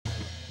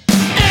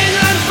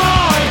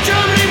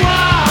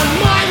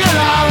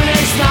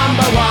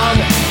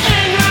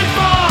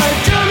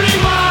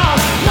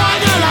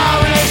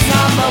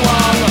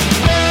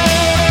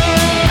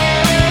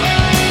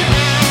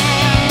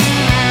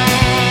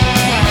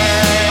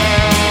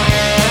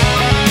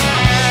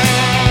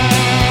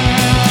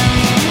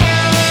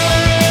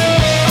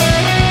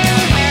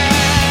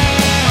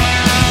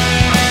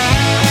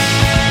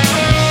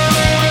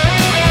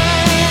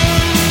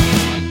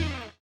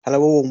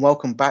and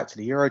welcome back to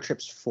the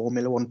Eurotrips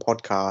Formula One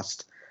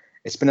podcast.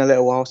 It's been a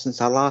little while since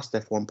our last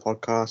F1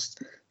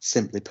 podcast.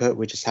 Simply put,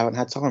 we just haven't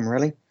had time,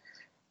 really.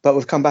 But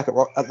we've come back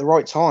at the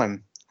right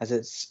time, as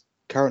it's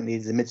currently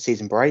the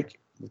mid-season break.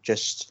 We've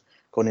just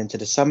gone into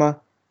the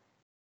summer,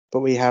 but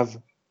we have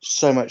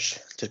so much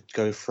to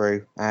go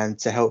through. And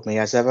to help me,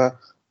 as ever,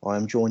 I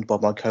am joined by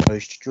my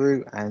co-host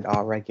Drew and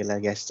our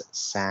regular guest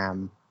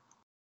Sam.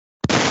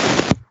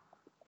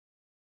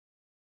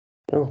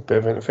 Oh, bit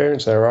of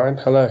interference there, Ryan.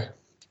 Hello.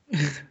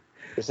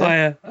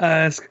 Hiya.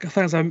 Thanks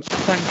for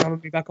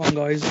having me back on,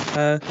 guys.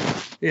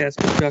 It's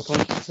good to be back on.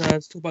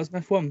 Let's talk about some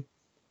F1.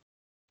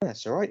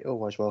 That's all right.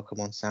 Always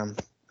welcome on, Sam.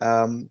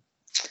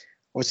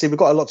 Obviously, we've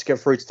got a lot to get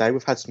through today.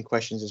 We've had some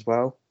questions as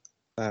well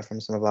from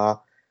some of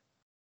our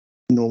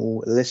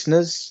normal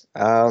listeners,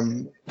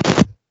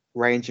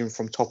 ranging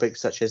from topics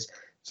such as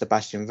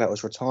Sebastian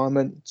Vettel's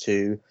retirement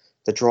to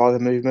the driver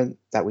movement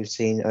that we've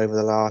seen over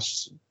the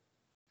last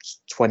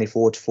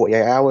 24 to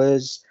 48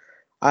 hours,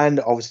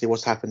 and obviously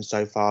what's happened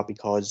so far,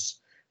 because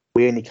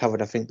we only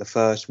covered, I think, the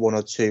first one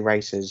or two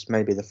races,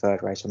 maybe the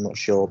third race, I'm not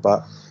sure,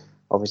 but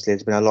obviously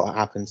there's been a lot that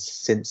happened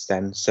since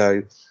then,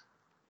 so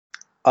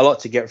a lot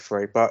to get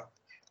through. But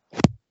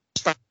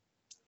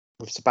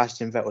with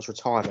Sebastian Vettel's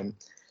retirement,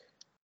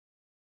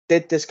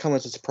 did this come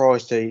as a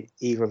surprise to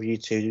either of you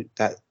two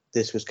that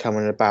this was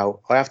coming about?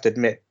 I have to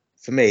admit,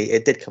 for me,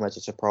 it did come as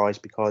a surprise,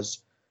 because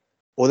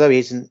although he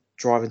isn't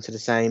driving to the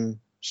same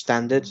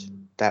standard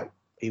that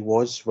he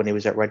was when he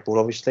was at Red Bull,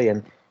 obviously,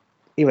 and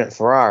even at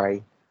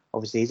Ferrari,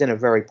 obviously he's in a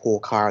very poor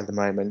car at the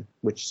moment,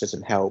 which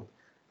doesn't help.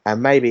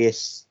 And maybe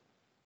it's,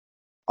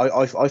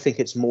 I think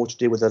it's more to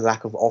do with the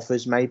lack of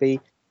offers, maybe,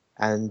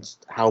 and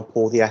how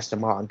poor the Aston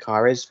Martin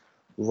car is,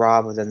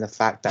 rather than the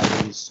fact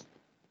that he's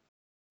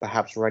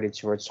perhaps ready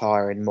to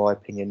retire, in my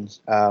opinion.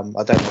 I don't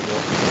know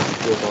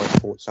what your guys'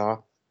 thoughts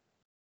are.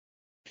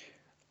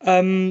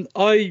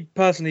 I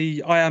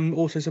am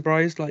also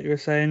surprised, like you were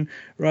saying,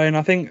 Ryan.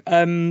 I think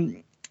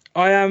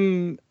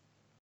I'm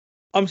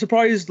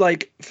surprised,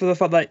 like, for the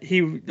fact that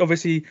he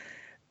obviously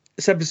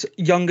Seb's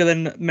younger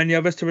than many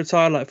of us to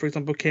retire. Like, for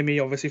example, Kimi,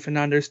 obviously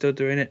Fernando's still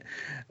doing it.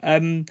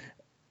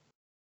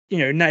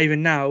 Not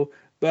even now.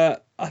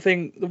 But I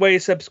think the way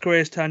Seb's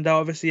career's turned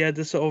out, obviously he had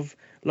the sort of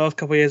last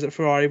couple of years at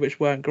Ferrari, which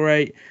weren't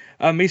great.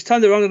 He's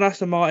turned it around in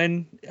Aston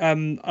Martin.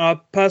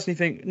 I personally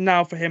think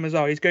now for him as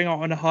well, he's going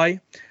out on a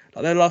high.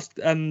 Like their last,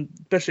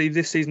 especially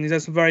this season, he's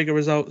had some very good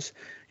results.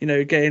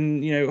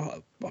 Getting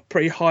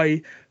pretty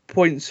high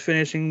points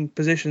finishing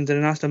positions in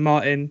an Aston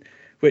Martin,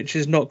 which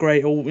is not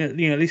great. Or at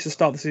least the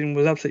start of the season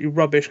was absolutely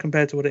rubbish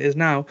compared to what it is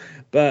now.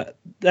 But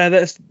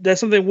there's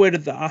something weird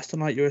at the Aston,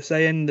 like you were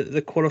saying, that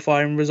the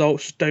qualifying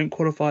results are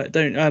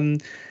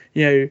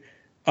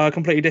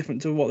completely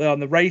different to what they are in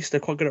the race. They're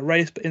quite good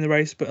at in the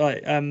race,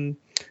 but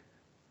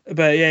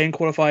in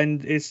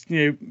qualifying, it's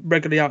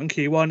regularly out in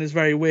Q1 is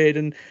very weird,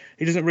 and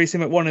he doesn't really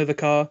seem at one of the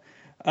car.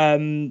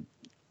 I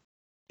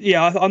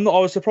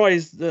was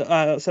surprised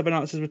that Seb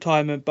announced his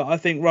retirement, but I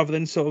think rather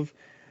than sort of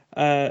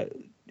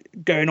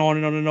going on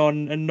and on and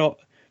on and not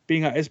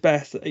being at his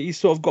best, he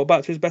sort of got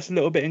back to his best a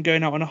little bit, and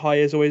going out on a high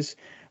is always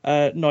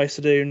nice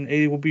to do, and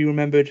he will be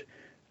remembered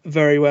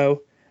very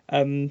well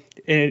in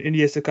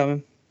years to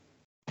come.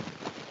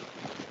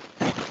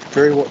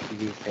 Drew, what do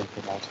you think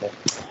about it?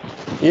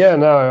 Yeah,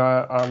 no,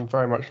 I'm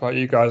very much like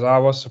you guys. I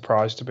was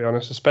surprised, to be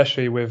honest,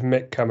 especially with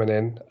Mick coming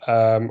in.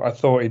 I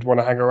thought he'd want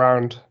to hang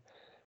around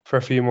for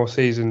a few more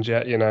seasons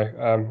yet,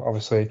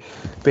 obviously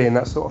being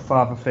that sort of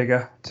father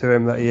figure to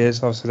him that he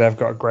is. Obviously, they've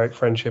got a great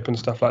friendship and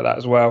stuff like that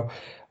as well.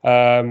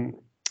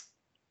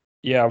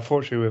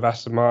 Unfortunately with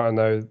Aston Martin,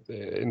 though,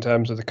 in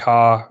terms of the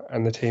car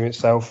and the team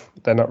itself,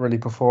 they're not really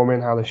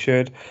performing how they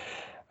should.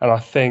 And I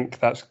think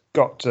that's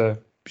got to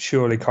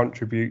surely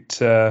contribute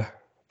to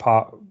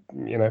part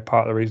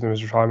of the reason of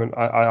his retirement.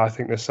 I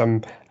think there's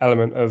some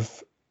element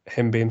of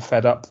him being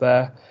fed up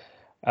there.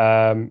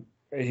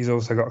 He's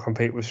also got to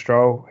compete with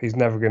Stroll. He's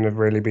never going to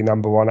really be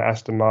number one at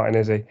Aston Martin,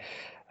 is he?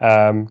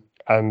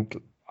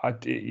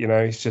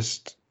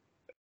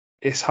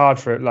 It's hard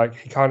for it. Like,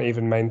 he can't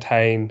even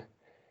maintain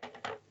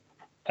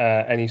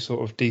any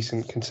sort of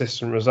decent,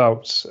 consistent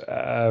results.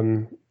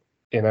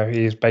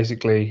 He's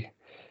basically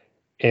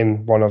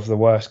in one of the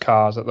worst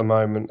cars at the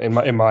moment,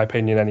 in my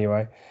opinion,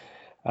 anyway.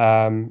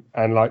 And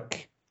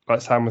like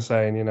Sam was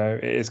saying,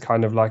 it is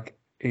kind of like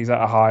he's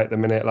at a high at the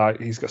minute. Like,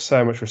 he's got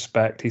so much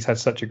respect. He's had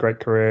such a great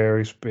career.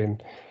 He's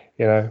been,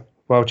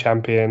 world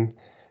champion,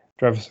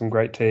 drove for some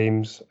great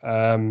teams.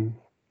 And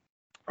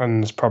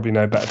there's probably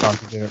no better time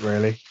to do it,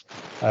 really.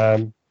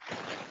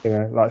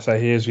 Like I say,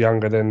 he is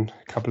younger than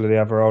a couple of the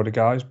other older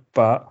guys,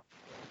 but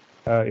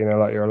like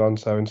your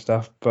Alonso and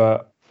stuff.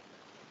 But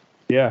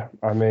yeah,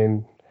 I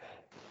mean,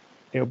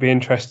 it'll be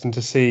interesting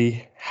to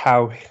see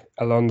how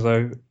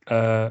Alonso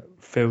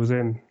fills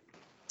in.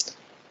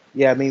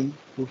 Yeah, I mean,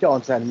 we'll get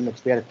on to that in a minute,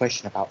 because we had a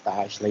question about that,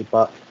 actually.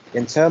 But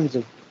in terms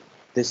of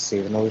this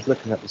season, I was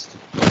looking at the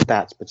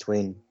stats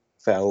between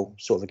Vettel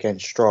sort of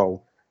against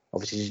Stroll.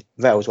 Obviously,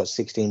 Vettel's got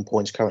 16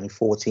 points, currently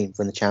 14th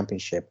in the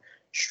championship.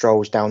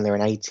 Stroll's down there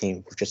in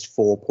 18th with just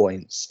 4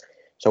 points.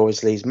 So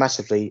obviously he's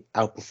massively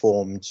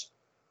outperformed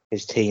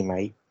his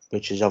teammate,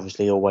 which is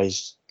obviously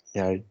always,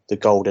 the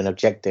golden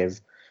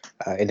objective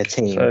in a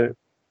team.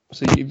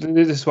 So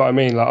this is what I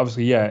mean. Like,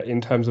 obviously, yeah,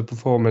 in terms of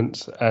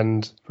performance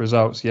and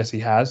results, yes, he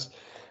has.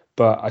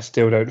 But I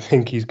still don't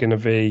think he's going to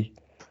be,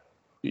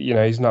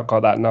 he's not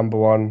got that number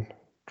one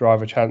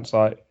driver chance.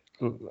 Like,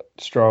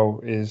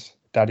 Stroll is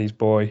daddy's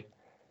boy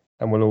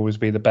and will always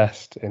be the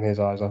best in his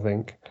eyes, I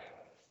think.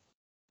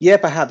 Yeah,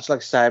 perhaps, like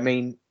I say, I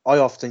mean, I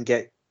often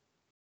get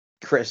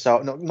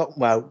criticised,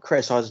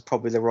 criticised is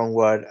probably the wrong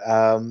word.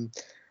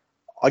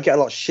 I get a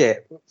lot of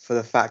shit for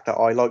the fact that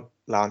I like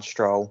Lance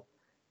Stroll.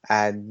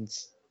 And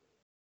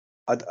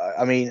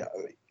I mean,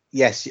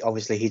 yes,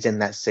 obviously he's in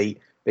that seat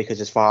because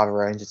his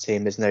father owns a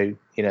team. There's no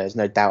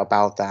doubt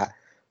about that.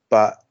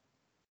 But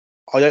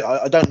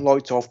I don't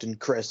like to often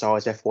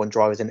criticise F1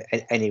 drivers in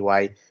any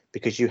way,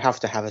 because you have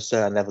to have a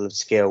certain level of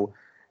skill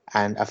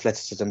and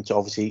athleticism to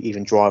obviously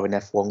even drive an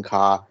F1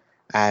 car.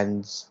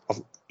 And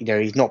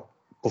he's not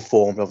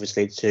performed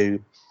obviously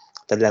to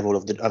the level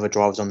of the other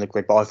drivers on the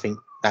grid. But I think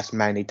that's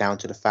mainly down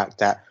to the fact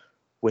that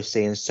we're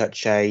seeing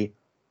such a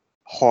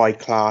high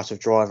class of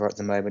driver at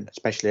the moment,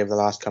 especially over the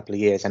last couple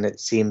of years, and it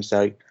seems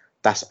like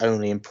that's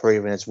only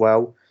improving as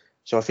well.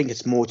 So I think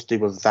it's more to do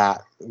with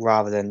that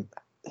rather than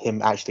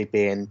him actually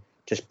being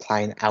just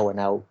plain out and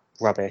out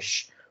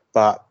rubbish.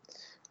 But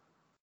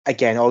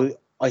again,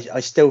 I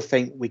still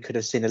think we could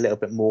have seen a little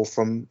bit more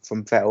from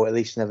Vettel, at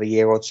least another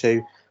year or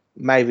two.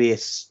 Maybe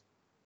it's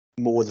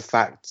more the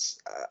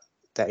fact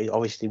that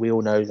obviously we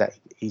all know that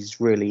he's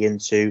really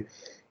into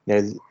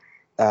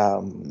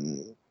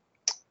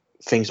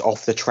things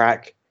off the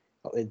track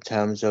in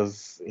terms of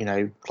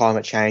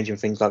climate change and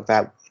things like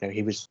that.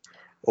 He was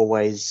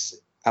always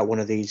at one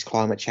of these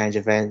climate change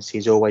events.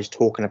 He's always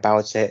talking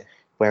about it,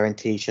 wearing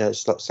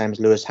t-shirts, same as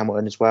Lewis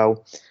Hamilton as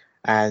well.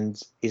 And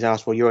he's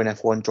asked, well, you're an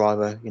F1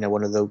 driver,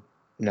 one of the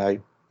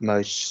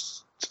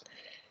most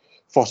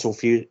fossil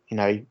fuel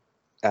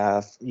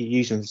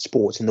using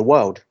sports in the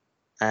world.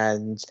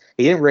 And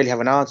he didn't really have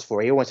an answer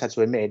for it. He almost had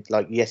to admit,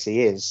 yes,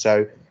 he is.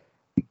 So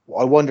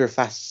I wonder if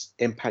that's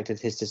impacted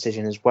his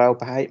decision as well.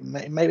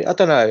 Maybe, I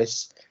don't know.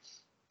 It's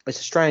a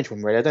strange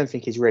one, really. I don't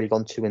think he's really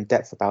gone too in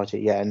depth about it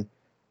yet, and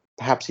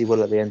perhaps he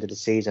will at the end of the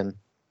season.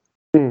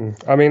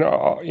 I mean,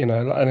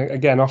 and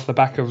again, off the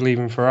back of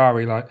leaving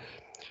Ferrari,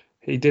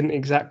 he didn't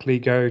exactly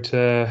go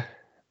to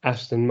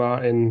Aston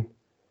Martin,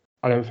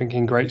 I don't think,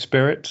 in great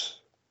spirits.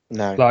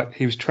 No.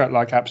 He was treated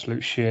like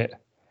absolute shit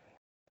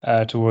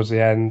towards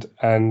the end,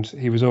 and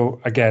he was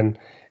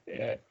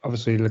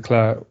obviously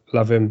Leclerc,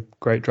 love him,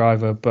 great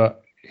driver,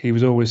 but he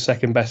was always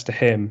second best to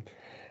him.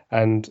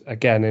 And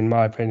again, in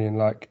my opinion,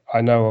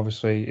 I know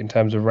obviously in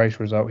terms of race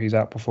result, he's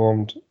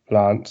outperformed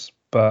Lance,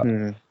 but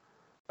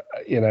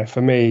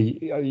for me,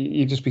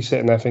 you'd just be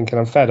sitting there thinking,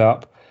 I'm fed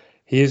up.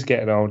 He is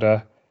getting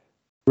older.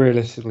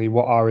 Realistically,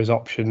 what are his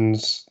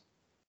options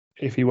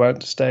if he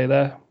weren't to stay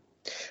there?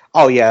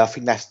 Oh yeah, I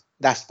think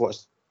that's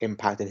what's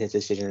impacted his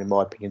decision, in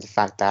my opinion. The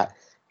fact that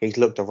he's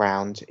looked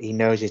around, he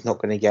knows he's not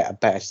going to get a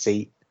better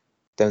seat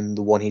than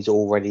the one he's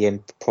already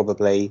in,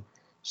 probably.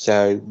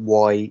 So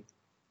why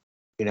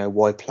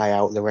play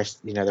out the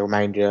rest, the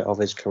remainder of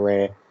his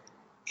career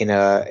in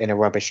a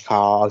rubbish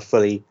car? I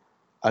fully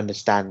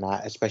understand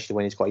that, especially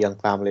when he's got a young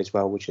family as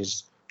well, which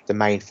is the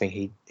main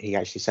thing he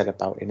actually said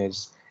about in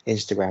his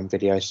Instagram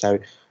video. So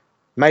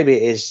maybe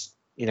it is,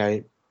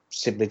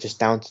 simply just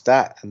down to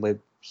that, and we're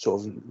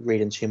sort of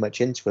reading too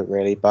much into it,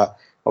 really. But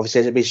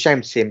obviously, it'd be a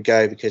shame to see him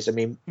go, because I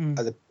mean,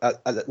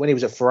 when he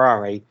was at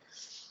Ferrari,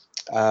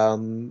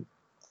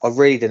 I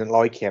really didn't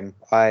like him.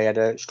 I had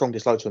a strong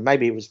dislike to him.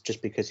 Maybe it was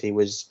just because he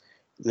was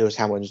Lewis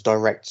Hamilton's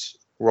direct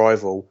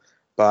rival,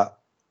 but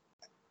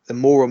the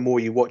more and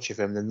more you watch of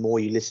him, the more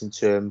you listen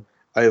to him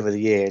over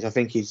the years, I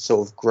think he's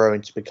sort of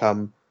grown to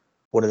become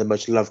one of the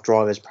most loved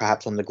drivers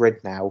perhaps on the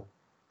grid now.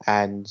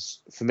 And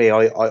for me,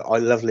 I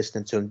love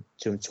listening to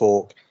him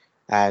talk,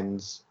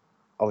 and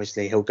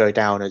obviously he'll go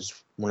down as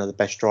one of the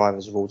best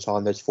drivers of all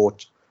time. Those 4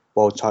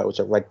 world titles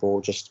at Red Bull,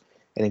 just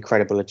an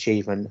incredible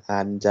achievement,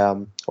 and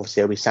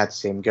obviously it'll be sad to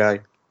see him go.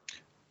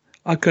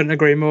 I couldn't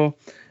agree more.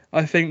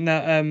 I think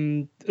that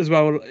as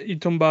well, you're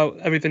talking about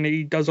everything that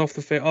he does off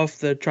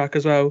the track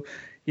as well,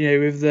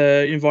 with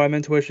the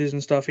environmental issues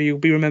and stuff. He'll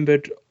be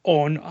remembered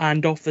on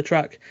and off the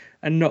track,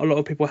 and not a lot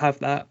of people have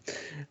that.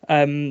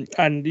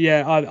 And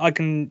yeah, I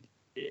can,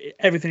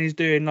 everything he's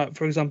doing,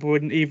 for example,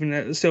 even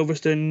at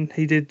Silverstone,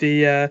 he did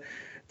the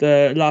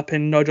lap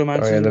in Nigel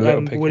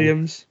Mansell's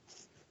Williams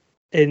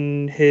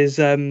in his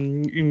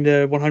in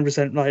the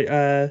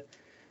 100%,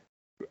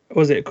 what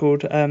was it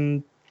called?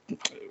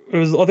 It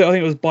was, I think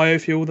it was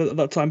biofuel at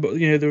that time, but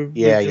yeah.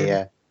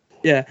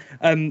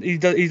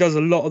 He does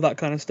a lot of that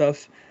kind of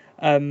stuff,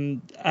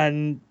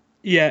 and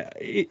yeah,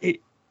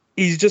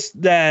 he's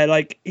just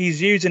there.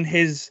 He's using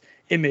his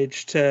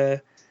image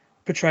to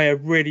portray a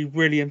really,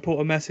 really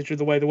important message of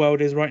the way the world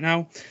is right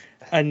now,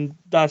 and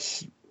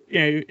that's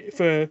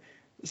for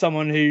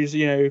someone who's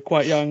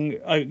quite young,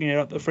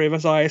 like the three of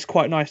us are, it's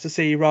quite nice to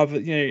see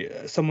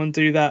rather someone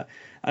do that.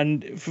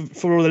 And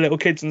for all the little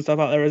kids and stuff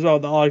out there as well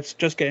that are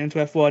just getting into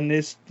F1,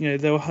 is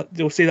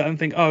they'll see that and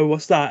think, oh,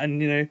 what's that?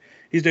 And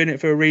he's doing it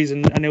for a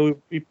reason, and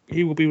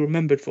he will be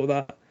remembered for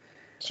that.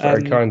 It's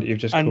very kind that you've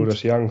just called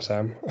us young,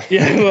 Sam.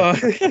 Yeah, well,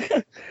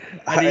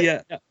 and he,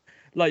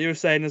 like you were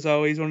saying as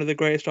well, he's one of the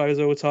greatest drivers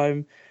of all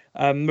time,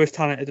 most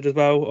talented as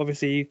well.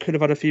 Obviously, he could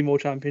have had a few more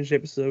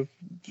championships. So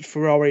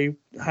Ferrari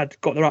had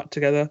got their act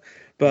together,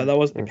 but that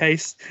wasn't the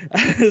case.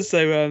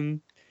 So,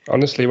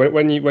 honestly,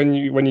 when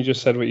you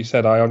just said what you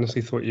said, I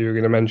honestly thought you were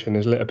going to mention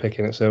his litter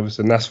picking at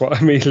Silverstone. That's what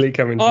immediately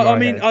came into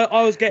my head.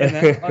 I was getting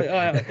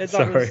there.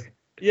 Sorry.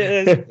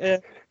 Yeah.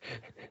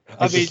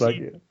 I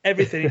mean,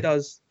 everything he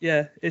does,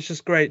 it's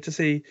just great to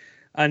see,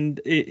 and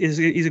he's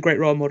a great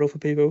role model for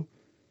people.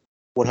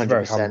 100%.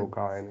 Very humble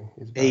guy.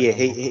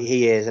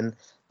 He is, and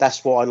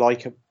that's what I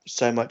like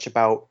so much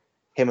about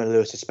him and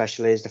Lewis,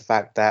 especially, is the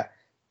fact that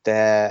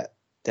they're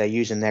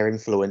using their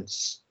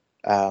influence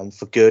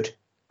for good,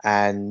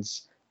 and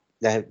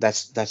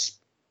that's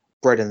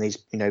spreading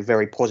these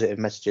very positive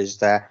messages.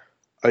 They're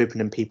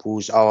opening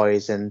people's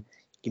eyes and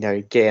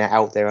getting it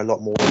out there a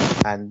lot more,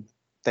 and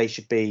they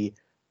should be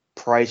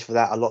praised for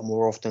that a lot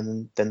more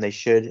often than they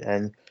should,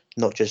 and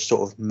not just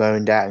sort of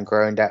moaned at and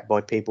groaned at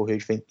by people who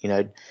think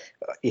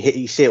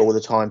you see it all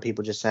the time,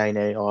 people just saying,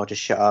 oh,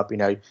 just shut up,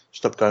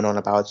 stop going on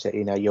about it,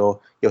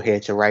 you're here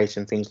to race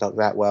and things like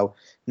that. Well,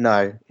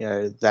 no,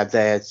 they're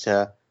there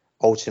to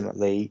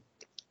ultimately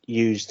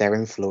use their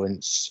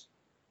influence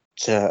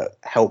to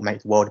help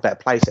make the world a better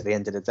place at the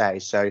end of the day.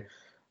 So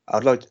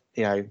I'd like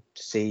to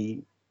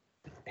see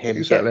him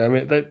exactly. I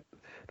mean,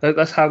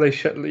 that's how they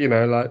should,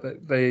 like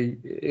they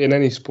in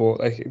any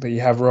sport, they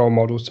have role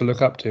models to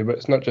look up to, but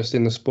it's not just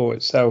in the sport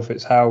itself,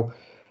 it's how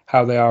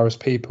they are as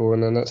people,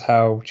 and then that's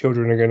how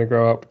children are going to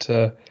grow up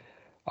to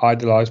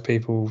idolize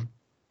people.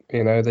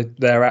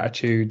 Their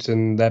attitudes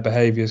and their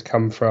behaviors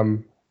come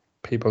from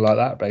people like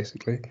that,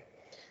 basically.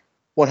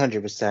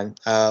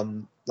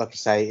 100%. Like I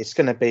say, it's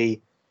going to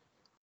be,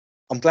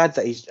 I'm glad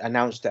that he's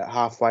announced it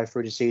halfway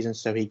through the season,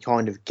 so he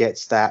kind of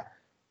gets that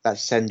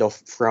send off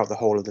throughout the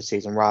whole of the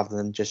season rather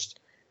than just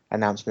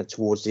announcement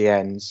towards the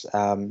end.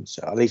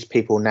 So at least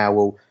people now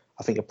will,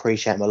 I think,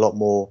 appreciate him a lot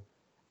more.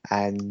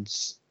 And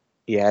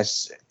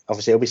yes,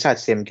 obviously it'll be sad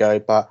to see him go,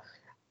 but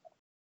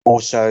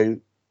also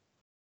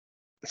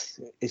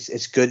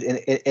it's good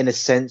in a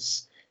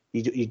sense.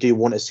 You do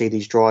want to see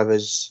these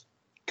drivers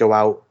go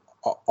out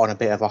on a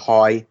bit of a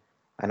high,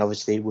 and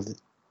obviously with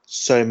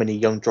so many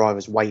young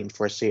drivers waiting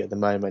for a seat at the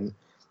moment,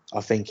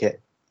 I think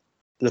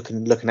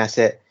looking at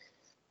it,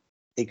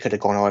 it could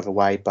have gone either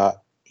way.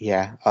 But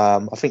yeah, I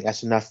think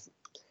that's enough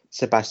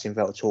Sebastian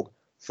Vettel talk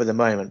for the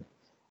moment.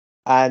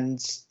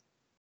 And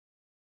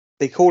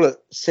they call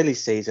it silly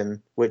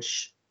season,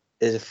 which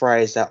is a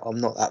phrase that I'm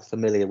not that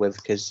familiar with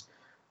because,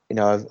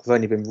 I've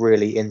only been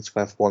really into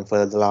F1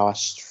 for the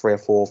last 3 or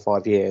 4 or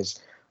 5 years.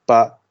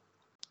 But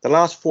the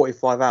last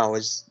 45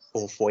 hours,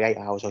 or 48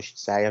 hours, I should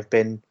say, have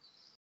been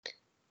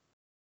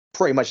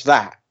pretty much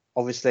that.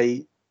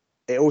 Obviously,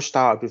 it all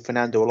started with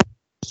Fernando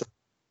Alonso's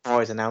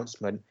surprise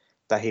announcement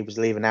that he was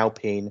leaving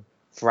Alpine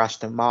for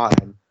Aston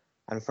Martin.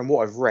 And from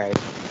what I've read,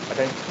 I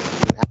don't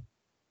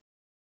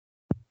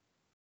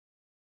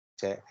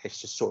think it's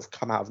just sort of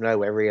come out of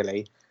nowhere,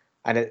 really.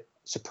 And it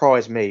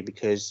surprised me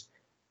because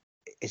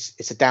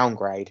it's a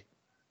downgrade,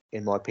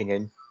 in my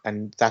opinion.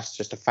 And that's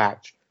just a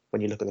fact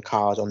when you look at the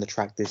cars on the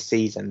track this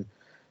season.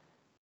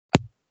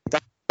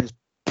 That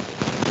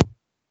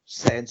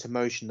set into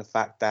motion the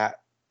fact that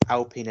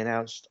Alpine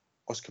announced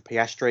Oscar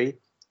Piastri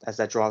as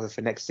their driver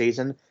for next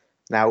season.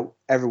 Now,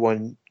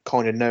 everyone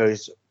kind of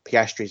knows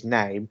Piastri's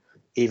name,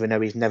 even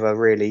though he's never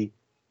really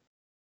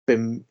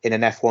been in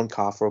an F1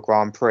 car for a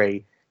Grand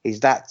Prix.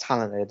 He's that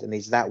talented and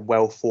he's that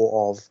well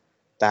thought of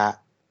that,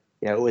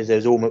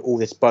 there's all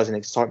this buzz and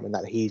excitement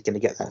that he's going to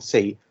get that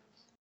seat.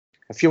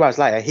 A few hours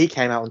later, he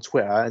came out on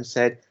Twitter and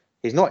said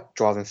he's not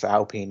driving for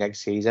Alpine next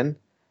season.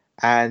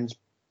 And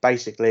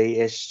basically,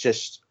 it's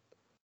just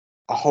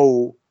a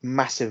whole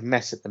massive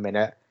mess at the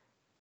minute.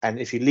 And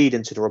if you lead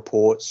into the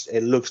reports,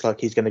 it looks like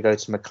he's going to go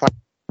to McLaren,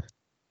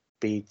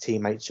 be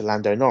teammate to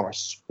Lando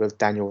Norris, with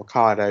Daniel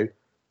Ricciardo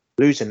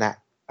losing that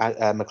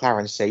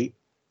McLaren seat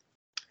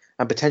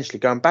and potentially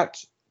going back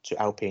to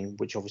Alpine,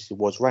 which obviously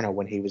was Renault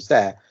when he was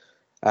there.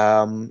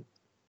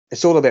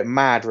 It's all a bit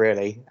mad,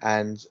 really,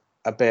 and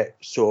a bit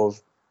sort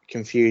of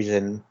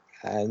confusing.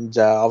 And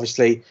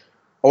obviously,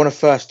 I want to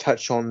first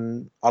touch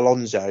on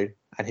Alonso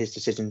and his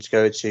decision to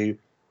go to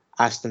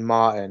Aston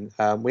Martin.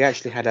 We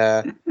actually had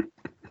a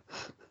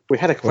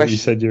question. Well, you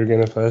said you were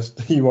going to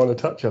first. You want to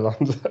touch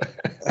Alonso?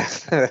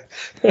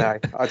 No,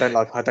 I don't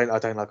like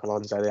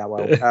Alonso that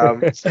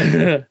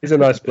well. He's a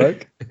nice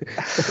bloke.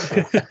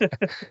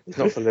 He's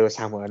not for Lewis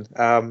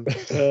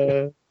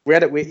Hamilton. We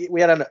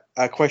had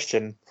a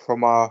question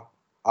from our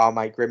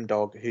mate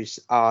Grimdog, who's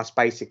asked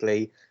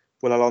basically,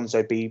 will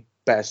Alonso be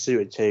better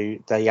suited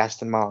to the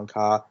Aston Martin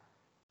car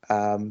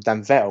than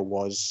Vettel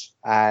was?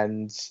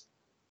 And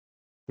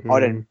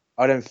I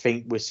I don't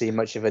think we'll see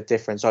much of a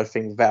difference. I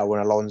think Vettel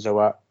and Alonso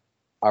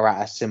are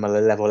at a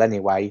similar level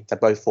anyway. They're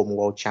both former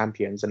world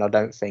champions, and I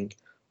don't think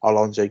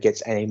Alonso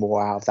gets any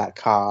more out of that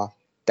car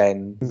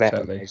than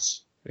Vettel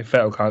is. If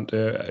Vettel can't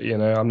do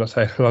it, I'm not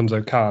saying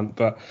Alonso can't,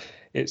 but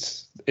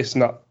it's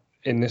not,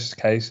 in this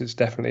case, it's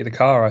definitely the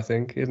car, I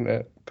think, isn't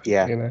it?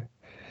 Yeah.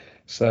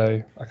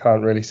 So I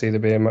can't really see there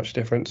being much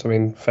difference. I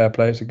mean, fair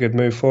play, it's a good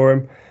move for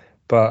him,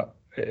 but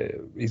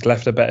he's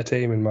left a better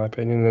team, in my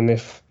opinion. And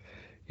if,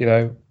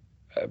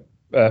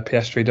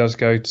 Piastri does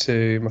go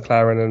to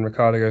McLaren and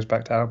Ricciardo goes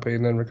back to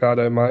Alpine, then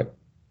Ricciardo might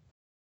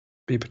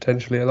be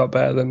potentially a lot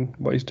better than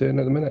what he's doing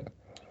at the minute.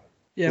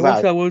 Yeah, one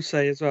thing I will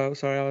say as well.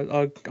 Sorry,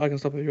 I can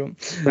stop if you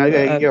want. No,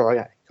 you're right.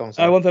 Yeah. Go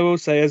on, one thing I will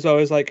say as well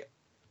is like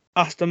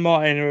Aston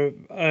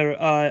Martin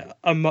are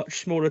a much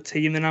smaller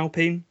team than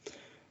Alpine.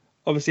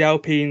 Obviously,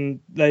 Alpine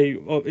they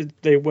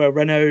were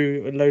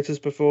Renault and Lotus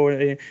before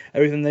and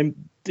everything.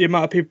 The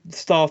amount of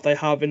staff they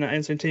have in that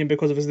engineering team,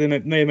 because obviously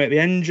they make the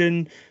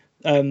engine.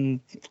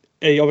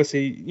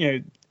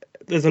 Obviously,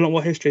 there's a lot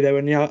more history there.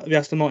 When the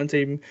Aston Martin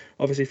team,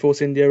 obviously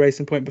Force India,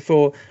 Racing Point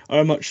before, are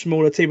a much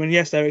smaller team, and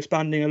yes, they're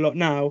expanding a lot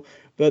now.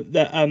 But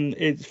that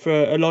it's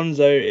for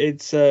Alonso,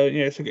 it's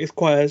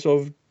quite a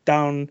sort of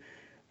down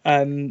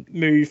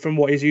move from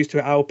what he's used to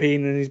at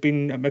Alpine, and he's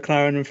been at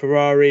McLaren and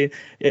Ferrari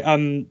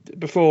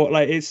before.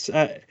 Like it's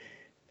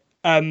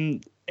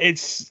something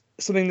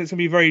that's gonna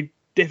be very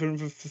different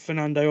for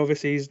Fernando.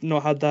 Obviously, he's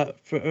not had that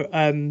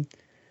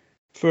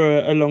for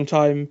a long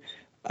time,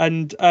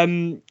 and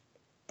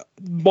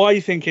my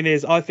thinking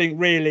is, I think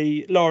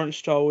really Lawrence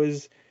Stroll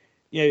is,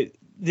 the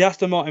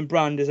Aston Martin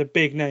brand is a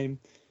big name.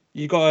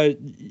 You've got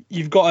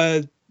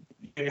to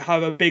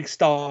have a big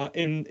star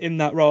in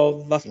that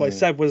role. That's why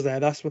Seb was there.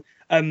 That's what,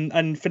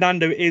 and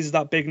Fernando is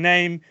that big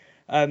name.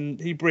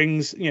 He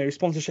brings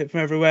sponsorship from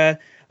everywhere.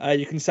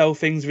 You can sell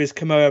things with his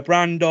Kamoa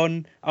brand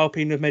on.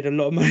 Alpine have made a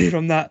lot of money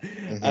from that,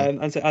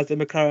 and so as the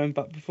McLaren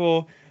back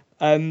before.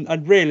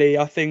 And really,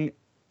 I think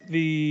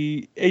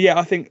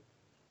I think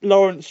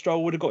Lawrence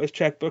Stroll would have got his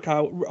checkbook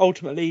out.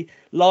 Ultimately,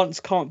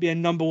 Lance can't be a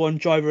number one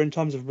driver in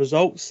terms of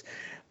results,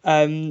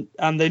 and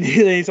they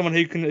need someone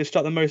who can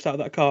extract the most out of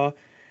that car.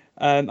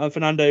 And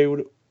Fernando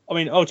would,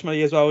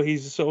 ultimately as well,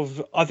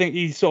 I think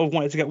he sort of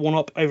wanted to get one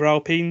up over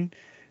Alpine.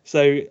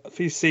 So if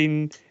he's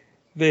seen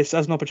this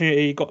as an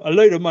opportunity, he got a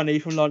load of money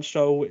from Lawrence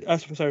Stroll,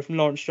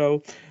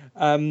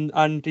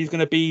 and he's going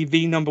to be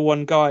the number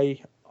one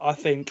guy, I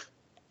think,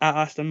 at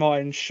Aston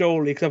Martin,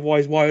 surely, because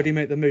otherwise, why would he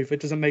make the move?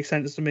 It doesn't make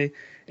sense to me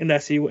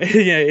unless he,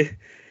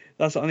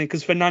 that's what I mean.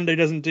 Because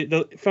Fernando's not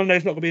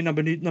going to be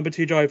a number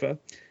two driver.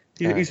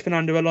 He's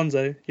Fernando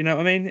Alonso. You know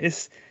what I mean?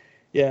 It's.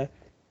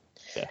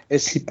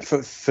 It's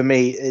for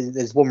me.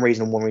 There's one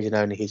reason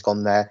only he's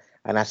gone there,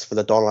 and that's for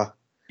the dollar.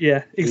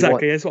 Yeah,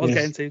 exactly. That's what I was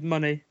getting to.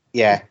 Money.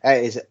 Yeah,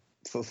 it is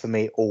for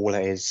me. All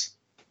it is.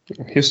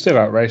 He'll still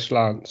outrace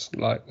Lance.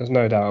 Like, there's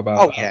no doubt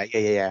about that.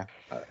 Yeah.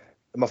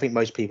 I think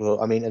most people.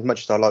 As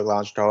much as I like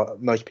Lance Stroll,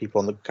 most people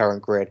on the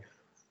current grid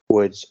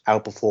would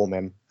outperform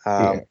him.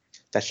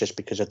 That's just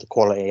because of the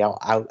quality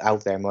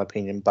out there, in my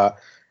opinion. But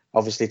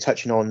obviously,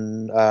 touching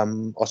on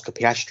Oscar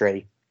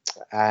Piastri,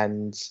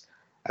 and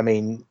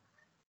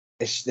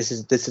this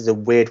is a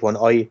weird one.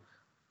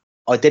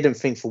 I didn't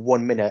think for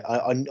 1 minute.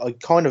 I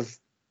kind of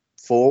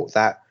thought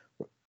that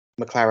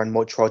McLaren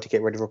might try to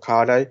get rid of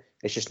Ricciardo.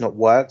 It's just not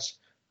worked.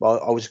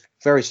 But I was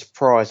very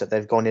surprised that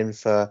they've gone in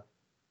for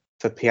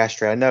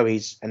Piastri. I know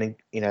he's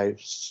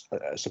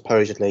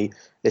supposedly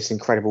this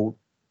incredible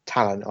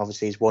talent.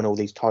 Obviously, he's won all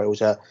these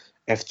titles at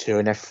F2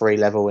 and F3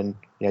 level and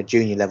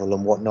junior level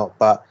and whatnot.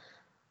 But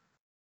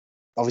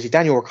obviously,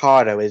 Daniel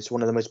Ricciardo is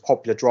one of the most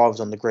popular drivers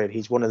on the grid.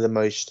 He's one of the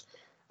most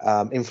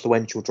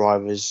influential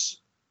drivers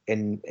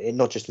in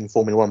not just in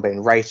Formula One but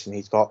in racing.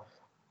 He's got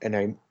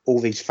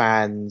all these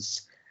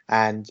fans,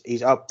 and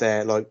he's up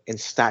there like in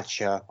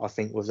stature, I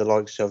think, with the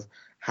likes of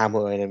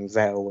Hamilton and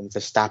Vettel and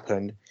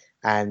Verstappen,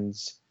 and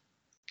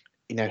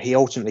he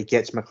ultimately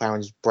gets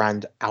McLaren's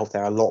brand out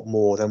there a lot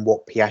more than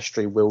what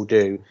Piastri will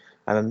do.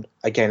 And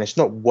again, it's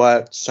not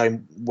worked so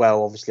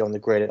well obviously on the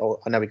grid.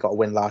 I know we got a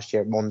win last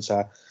year at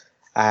Monza,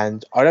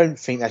 and I don't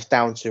think that's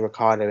down to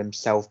Ricciardo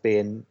himself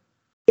being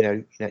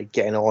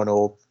getting on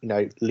or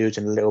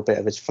losing a little bit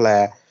of his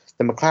flair.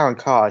 The McLaren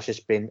car has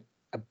just been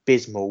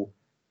abysmal,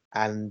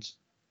 and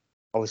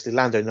obviously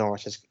Lando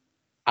Norris has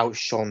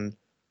outshone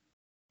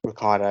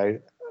Ricciardo,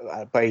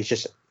 but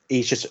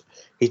he's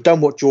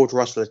done what George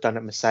Russell has done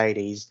at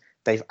Mercedes.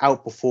 They've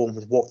outperformed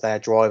with what they're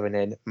driving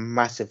in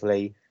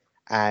massively,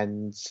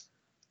 and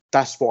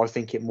that's what I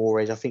think it more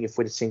is. I think if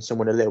we'd have seen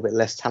someone a little bit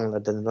less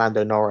talented than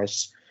Lando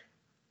Norris,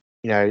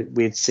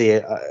 we'd see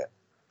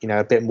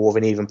a bit more of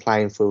an even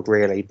playing field,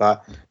 really.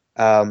 But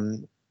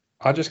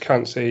I just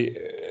can't see,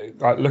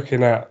 like,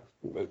 looking at,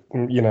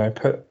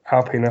 put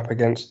Alpine up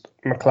against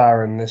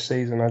McLaren this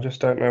season. I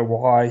just don't know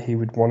why he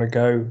would want to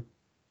go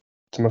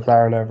to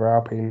McLaren over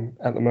Alpine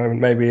at the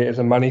moment. Maybe it is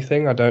a money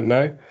thing, I don't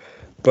know.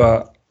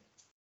 But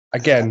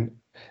again,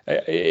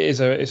 it's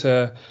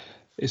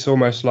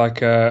almost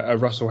like a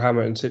Russell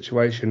Hamilton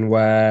situation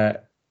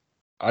where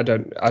I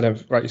don't,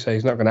 like you say,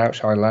 he's not going to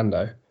outshine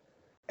Lando.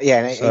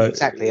 Yeah, So,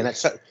 exactly. And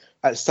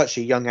at such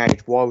a young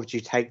age, why would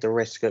you take the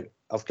risk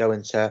of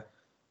going to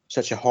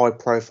such a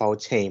high-profile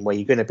team where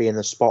you're going to be in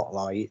the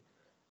spotlight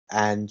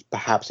and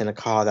perhaps in a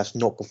car that's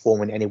not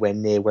performing anywhere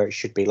near where it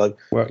should be? Like,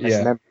 well,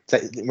 yeah,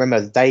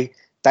 remember they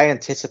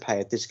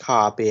anticipated this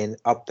car being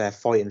up there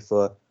fighting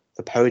for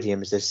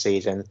podiums this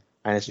season,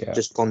 and it's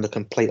just gone the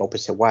complete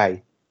opposite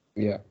way.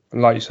 Yeah,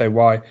 and like you say,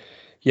 why?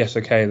 Yes,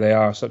 okay, they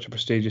are such a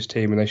prestigious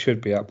team and they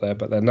should be up there,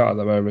 but they're not at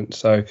the moment.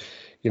 So,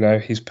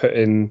 he's put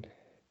in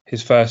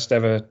his first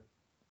ever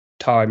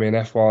time in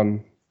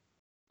F1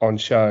 on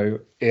show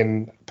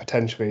in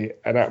potentially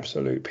an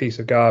absolute piece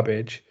of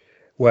garbage,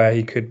 where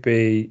he could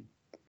be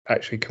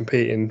actually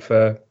competing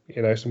for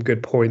some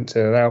good points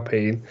in an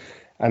Alpine,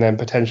 and then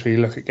potentially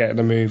look at getting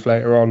a move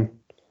later on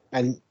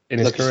in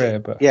his career.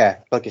 But yeah,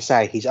 like you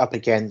say, he's up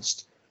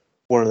against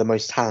one of the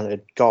most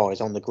talented guys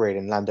on the grid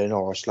in Lando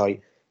Norris.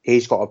 Like,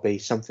 he's got to be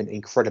something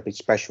incredibly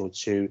special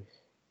to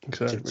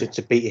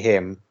beat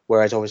him.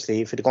 Whereas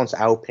obviously, if it had gone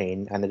to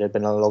Alpine and it had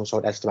been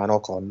alongside Esteban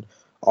Ocon,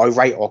 I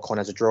rate Ocon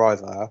as a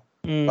driver,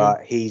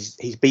 but he's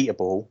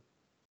beatable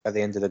at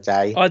the end of the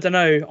day. I don't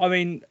know. I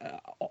mean,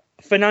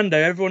 Fernando,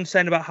 everyone's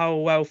saying about how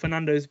well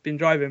Fernando's been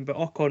driving, but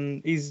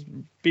Ocon, he's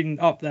been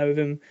up there with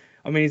him.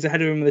 I mean, he's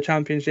ahead of him in the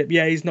championship.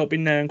 Yeah, he's not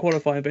been there in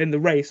qualifying, but in the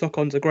race,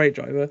 Ocon's a great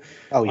driver.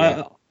 Oh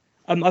yeah.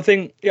 I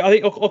think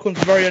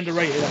Ocon's very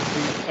underrated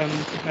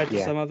actually, compared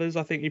to some others.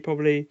 I think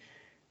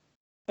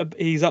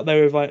he's up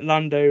there with like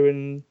Lando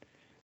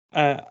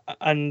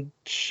and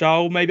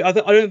Charles maybe. I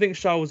don't think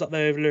Charles was up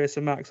there with Lewis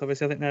and Max.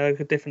 Obviously, I think they're like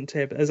a different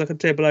tier, but there's like a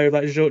tier below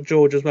like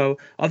George as well.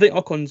 I think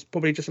Ocon's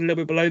probably just a little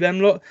bit below them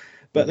lot,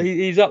 but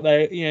he's up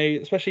there.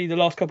 Especially the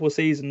last couple of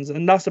seasons,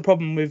 and that's the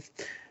problem with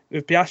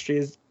Piastri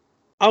is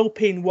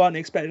Alpine weren't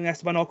expecting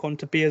Esteban Ocon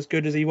to be as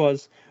good as he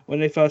was when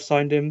they first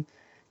signed him,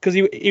 because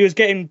he was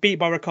getting beat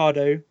by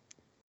Ricciardo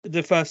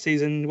the first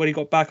season when he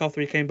got back after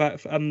he came back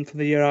from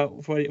the year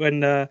out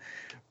when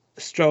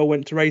Stroll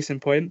went to Racing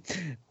Point,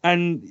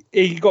 and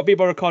he got beat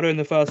by Ricciardo in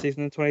the first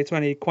season in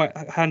 2020 quite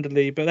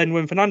handily. But then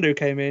when Fernando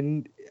came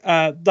in,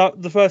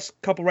 the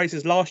first couple of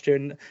races last year,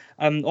 and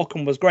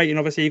Ocon was great, and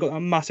obviously he got a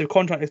massive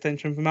contract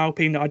extension from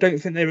Alpine that I don't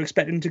think they were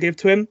expecting to give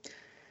to him.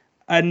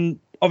 And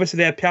obviously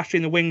they had Piastri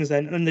in the wings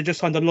then, and they just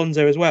signed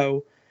Alonso as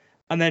well.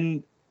 And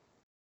then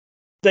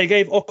they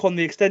gave Ocon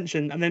the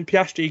extension, and then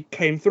Piastri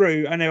came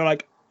through, and they were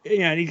like,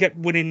 and he kept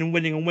winning and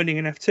winning and winning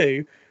in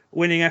F2.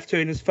 Winning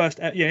F2 in his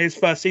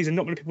first season.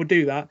 Not many people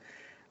do that,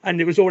 and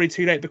it was already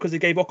too late because they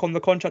gave Ocon the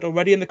contract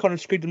already, and they kind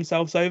of screwed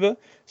themselves over.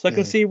 So I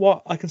can see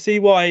why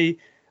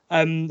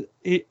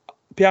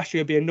Piastri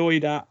would be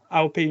annoyed at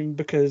Alpine,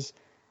 because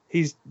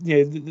he's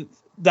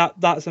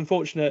that's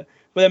unfortunate.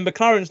 But then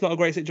McLaren's not a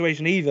great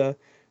situation either,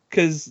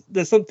 because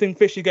there's something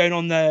fishy going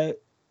on there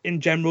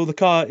in general. The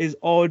car is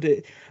odd.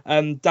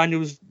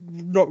 Daniel's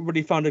not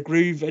really found a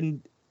groove,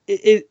 and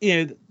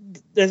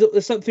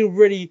there's something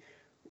really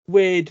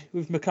weird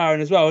with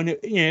McLaren as well, and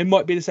it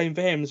might be the same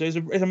for him. So it's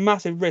a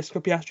massive risk for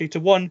Piastri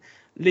to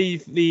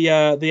leave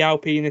the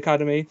Alpine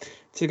Academy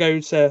to go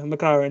to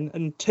McLaren,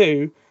 and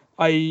two,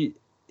 I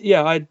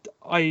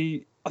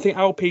think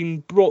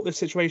Alpine brought the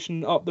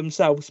situation up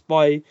themselves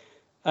by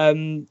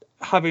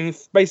having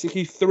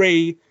basically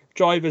three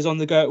drivers on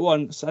the go at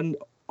once, and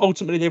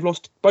ultimately they've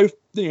lost both,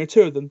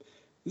 two of them.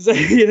 So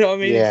you know what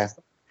I mean?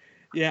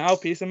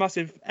 Alpine, it's a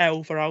massive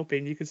L for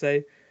Alpine, you could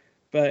say.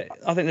 But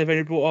I think they've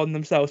only brought on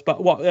themselves.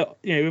 But with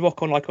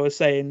Ocon, like I was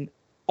saying,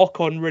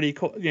 Ocon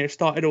really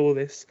started all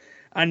this,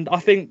 and I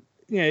think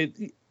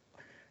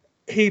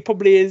he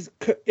probably is.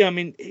 I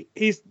mean,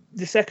 he's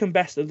the second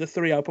best of the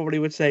three. I probably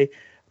would say,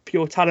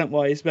 pure talent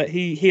wise. But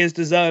he has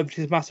deserved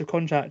his massive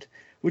contract,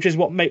 which is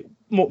what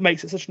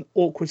makes it such an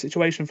awkward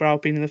situation for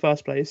Alpine in the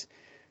first place.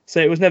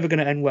 So it was never going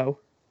to end well.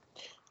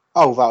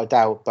 Oh, without a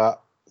doubt.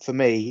 But for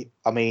me,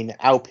 I mean,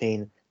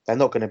 Alpine, they're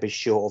not going to be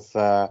short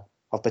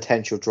of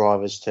potential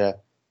drivers to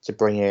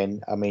bring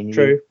in. I mean,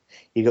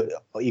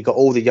 you got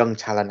all the young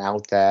talent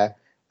out there.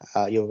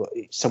 You've got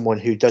someone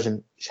who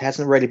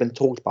hasn't really been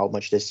talked about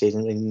much this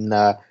season in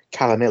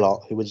Callum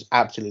Ilott, who was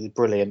absolutely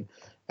brilliant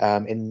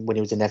when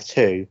he was in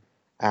F2,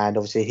 and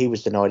obviously he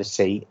was denied a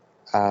seat.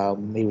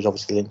 He was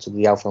obviously linked to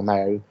the Alfa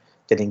Romeo,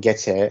 didn't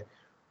get it,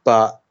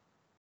 but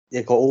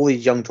you've got all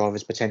these young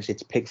drivers potentially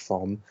to pick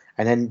from,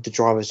 and then the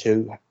drivers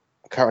who are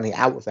currently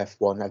out of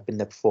F1 have been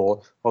there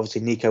before.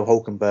 Obviously, Nico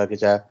Hulkenberg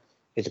is a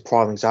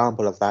prime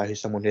example of that,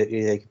 who's someone who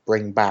they could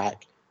bring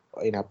back,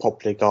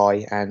 popular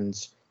guy, and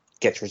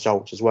gets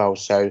results as well.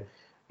 So,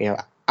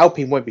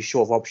 Alpine won't be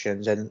short of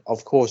options, and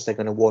of course they're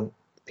going to want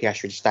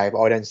Piastri to stay,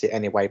 but I don't see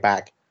any way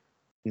back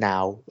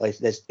now. Like,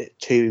 there's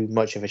too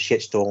much of a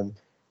shitstorm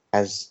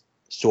has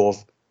sort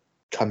of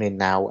come in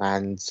now,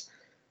 and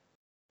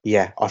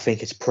I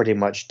think it's pretty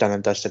much done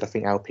and dusted. I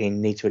think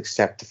Alpine need to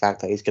accept the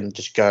fact that he's going to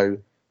just go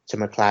to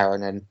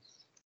McLaren, and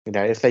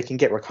if they can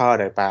get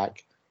Ricciardo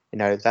back,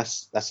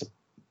 that's a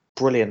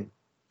brilliant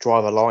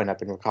driver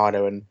lineup in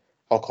Ricciardo and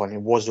Ocon.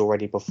 It was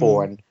already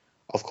before, and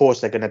of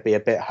course they're going to be a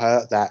bit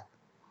hurt that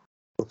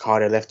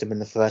Ricciardo left him in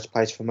the first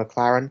place for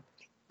McLaren,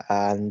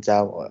 and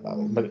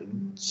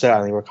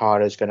certainly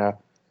Ricciardo's going to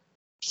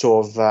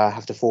sort of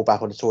have to fall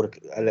back on the sword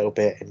a little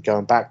bit in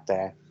going back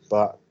there,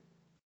 but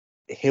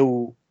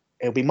he'll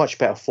be much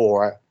better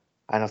for it,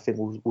 and I think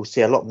we'll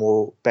see a lot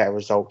more better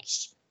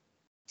results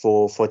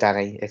for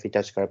Danny if he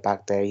does go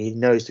back there. He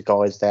knows the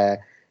guys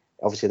there.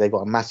 Obviously, they've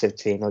got a massive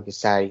team, like you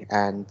say,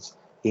 and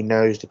he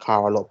knows the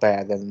car a lot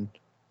better than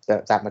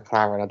that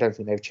McLaren. I don't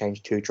think they've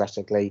changed too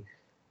drastically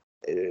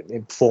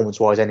in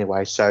performance-wise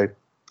anyway. So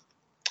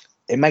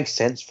it makes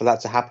sense for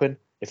that to happen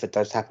if it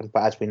does happen.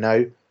 But as we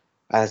know,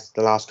 as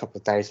the last couple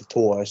of days have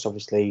taught us,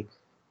 obviously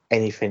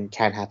anything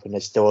can happen.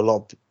 There's still a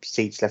lot of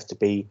seats left to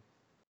be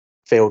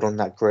filled on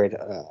that grid.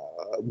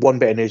 One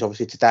bit of news,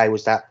 obviously, today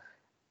was that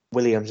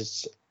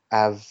Williams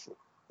have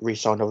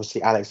re-signed,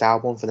 obviously, Alex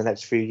Albon for the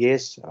next few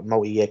years, a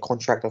multi-year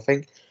contract, I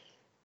think.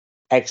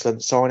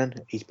 Excellent signing.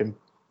 He's been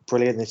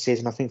brilliant this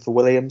season, I think, for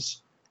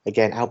Williams.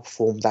 Again,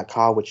 outperformed that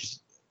car, which is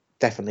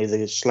definitely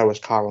the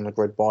slowest car on the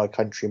grid by a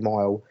country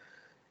mile.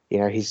 You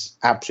know, he's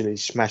absolutely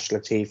smashed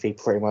Latifi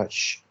pretty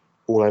much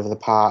all over the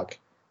park,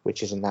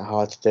 which isn't that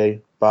hard to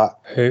do. But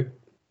who?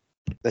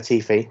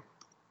 Latifi.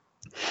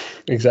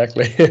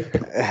 Exactly.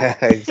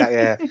 Exactly.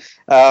 Yeah.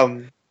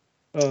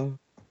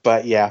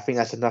 But yeah, I think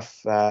that's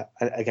enough.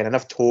 Again,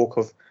 enough talk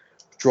of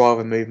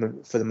driver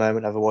movement for the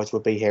moment. Otherwise,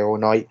 we'll be here all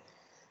night.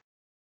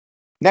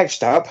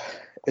 Next up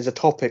is a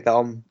topic that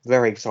I'm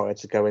very excited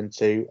to go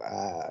into.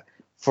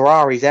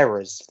 Ferrari's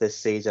errors this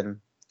season,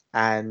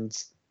 and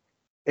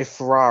if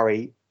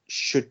Ferrari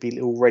should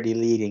be already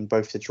leading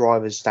both the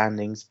drivers'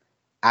 standings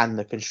and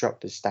the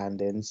constructors'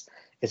 standings,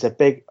 it's a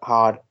big,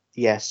 hard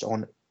yes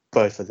on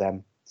both of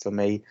them for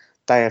me.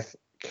 They have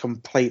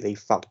completely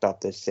fucked up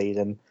this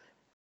season.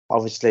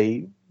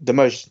 Obviously, the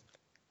most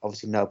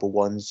notable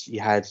ones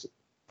you had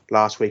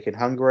last week in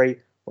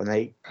Hungary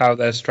when how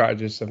their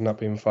strategists have not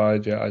been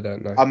fired yet, I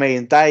don't know. I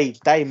mean,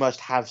 they must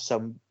have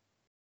some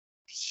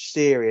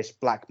serious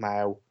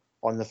blackmail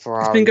on the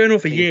Ferrari. It's been going on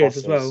for years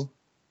bosses. as well.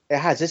 It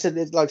has. This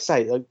is like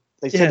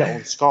they said it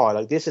on Sky.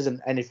 Like, this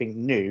isn't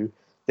anything new.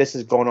 This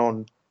has gone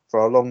on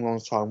for a long,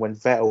 long time. When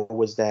Vettel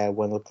was there,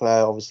 when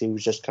Leclerc obviously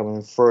was just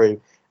coming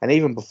through, and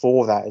even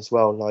before that as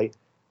well. Like,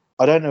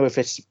 I don't know if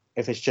it's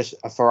just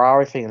a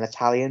Ferrari thing, an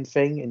Italian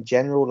thing in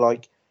general.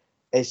 Like,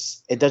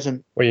 it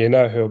doesn't. Well, you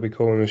know who'll be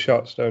calling the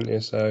shots, don't you?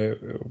 So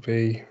it'll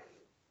be.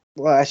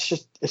 Well,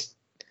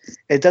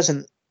 it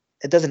doesn't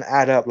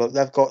add up. Look,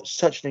 they've got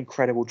such an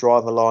incredible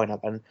driver lineup,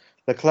 and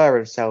Leclerc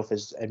himself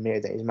has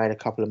admitted that he's made a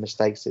couple of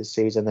mistakes this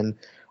season, and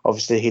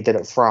obviously he did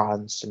at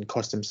France and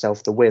cost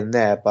himself the win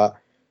there. But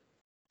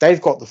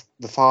they've got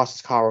the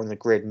fastest car on the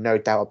grid, no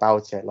doubt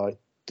about it. Like,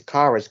 the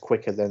car is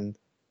quicker than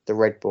the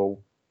Red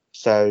Bull,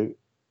 so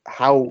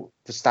how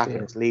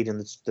Verstappen is leading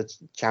the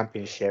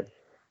championship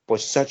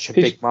was such a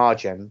big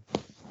margin.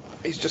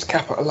 He's just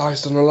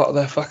capitalised on a lot of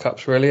their fuck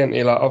ups, really, isn't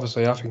he? Like,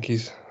 obviously, I think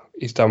he's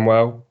done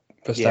well,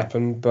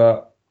 Verstappen,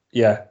 but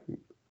yeah,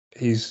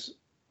 he's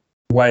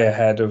way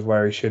ahead of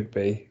where he should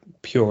be,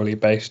 purely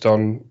based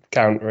on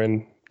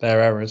countering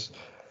their errors.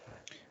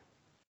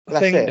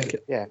 That's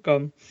it. Yeah.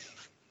 Gone.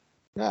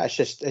 No,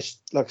 it's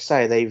like I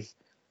say,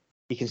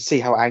 you can see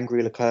how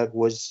angry Leclerc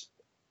was,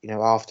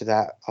 after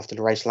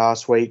the race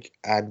last week,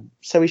 and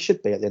so he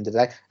should be at the end of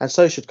the day, and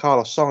so should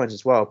Carlos Sainz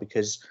as well,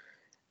 because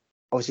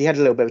obviously he had a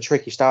little bit of a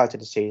tricky start to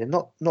the season,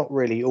 not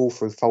really all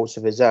through faults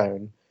of his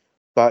own,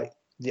 but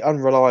the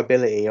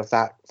unreliability of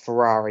that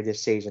Ferrari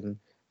this season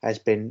has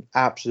been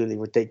absolutely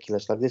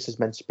ridiculous. Like, this is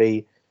meant to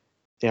be,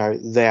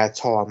 their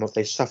time. What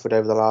they suffered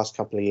over the last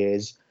couple of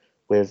years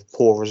with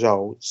poor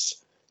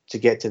results to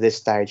get to this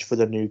stage for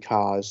the new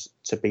cars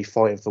to be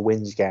fighting for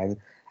wins again,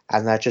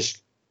 and they're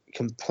just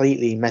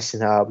completely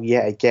messing it up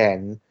yet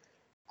again.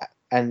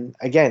 And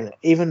again,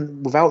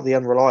 even without the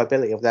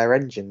unreliability of their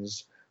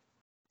engines,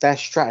 their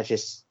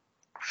strategists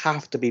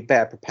have to be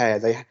better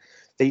prepared.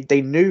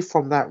 They knew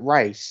from that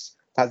race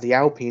that the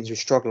Alpines were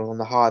struggling on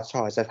the hard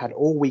tyres. They've had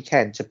all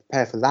weekend to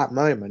prepare for that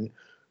moment,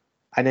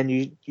 and then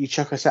you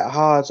chuck a set of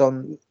hards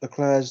on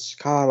Leclerc's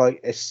car.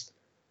 Like,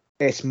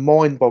 it's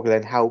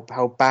mind-boggling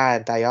how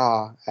bad they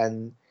are,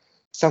 and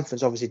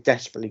something's obviously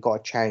desperately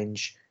got to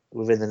change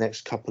within the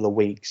next couple of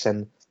weeks,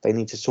 and they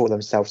need to sort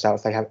themselves out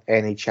if they have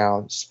any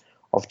chance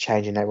of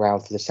changing their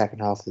round for the second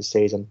half of the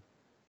season.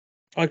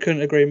 I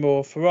couldn't agree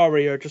more.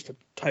 Ferrari are just a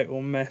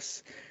total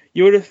mess.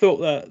 You would have thought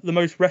that the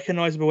most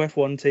recognisable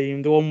F1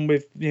 team, the one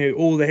with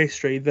all the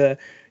history, the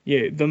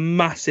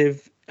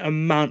massive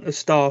amount of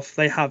staff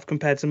they have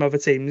compared to some other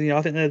teams.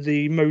 I think they're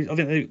the most. I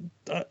think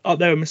they're up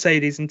there with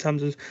Mercedes in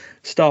terms of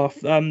staff.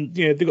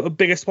 They've got the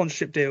biggest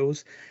sponsorship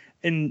deals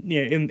in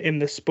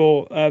the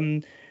sport.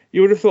 You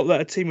would have thought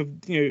that a team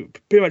of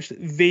pretty much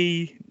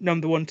the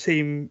number one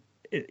team,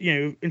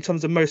 in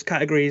terms of most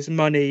categories,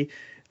 money,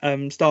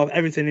 staff,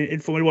 everything in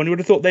Formula One, you would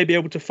have thought they'd be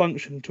able to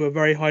function to a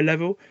very high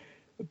level,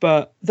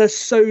 but they're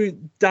so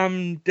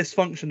damn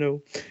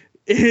dysfunctional.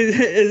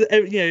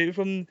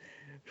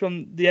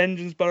 From the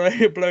engines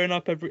blowing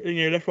up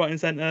every left, right, and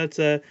centre,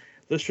 to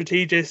the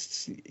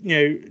strategists,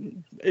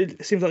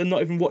 it seems like they're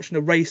not even watching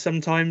the race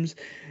sometimes.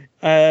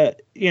 And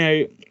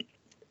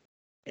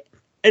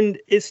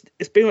it's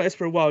been like this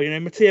for a while.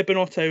 Mattia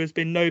Binotto has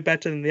been no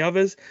better than the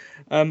others.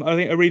 I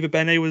think Arriva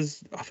Bene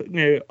was,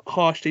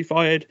 harshly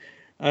fired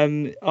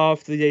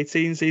after the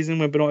 18 season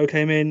when Binotto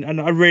came in,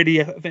 and I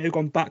think they've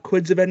gone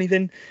backwards, if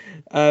anything.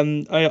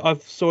 I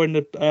saw in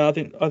I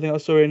think I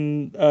saw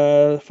in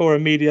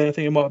foreign media, I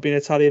think it might have been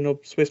Italian or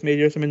Swiss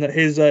media or something, that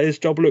his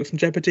job looks in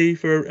jeopardy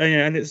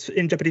and it's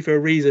in jeopardy for a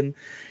reason.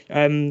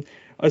 I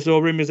saw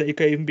rumours that he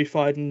could even be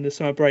fired in the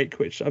summer break,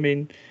 which I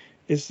mean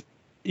is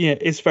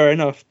fair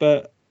enough.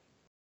 But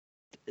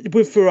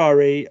with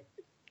Ferrari,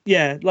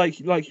 like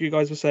you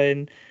guys were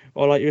saying,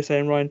 or like you were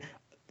saying, Ryan,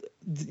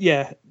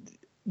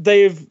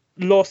 they've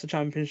lost the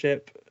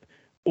championship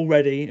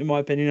already, in my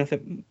opinion. I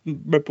think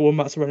Red Bull and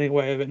Max are running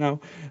away with it now.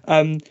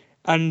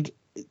 And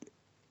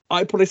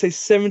I'd probably say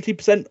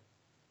 70%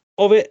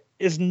 of it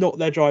is not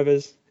their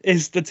drivers,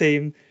 is the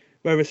team.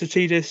 Whether it's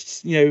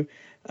strategists,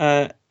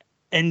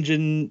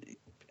 engine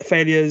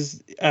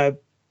failures,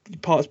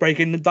 parts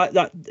breaking,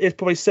 that is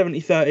probably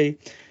 70-30,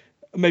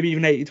 maybe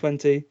even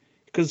 80-20.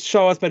 Because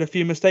Charles made a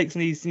few mistakes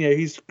and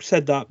he's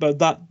said that, but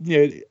that,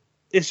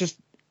 it's just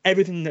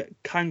everything that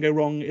can go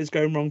wrong is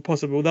going wrong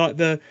possible. They're like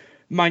the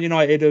Man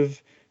United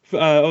of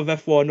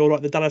F1, or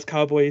like the Dallas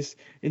Cowboys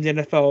in the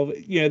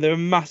NFL. They're a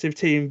massive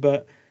team,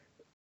 but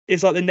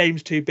it's like the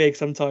name's too big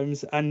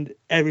sometimes and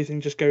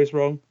everything just goes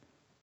wrong.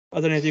 I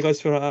don't know if you guys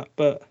feel like that,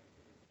 but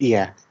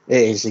yeah,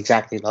 it is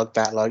exactly like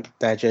that. Like,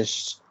 they're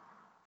just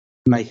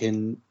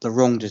making the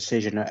wrong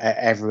decision at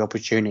every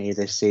opportunity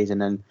this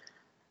season, and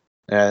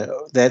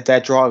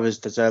their drivers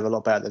deserve a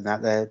lot better than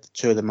that. They're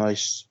two of the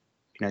most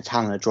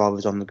talented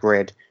drivers on the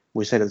grid.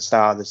 We said at the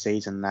start of the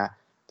season that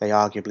they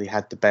arguably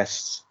had the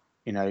best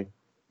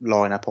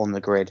lineup on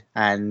the grid,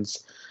 and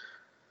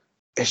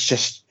it's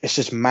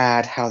just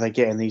mad how they're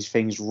getting these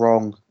things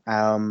wrong.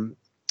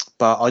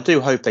 But I do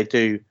hope they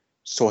do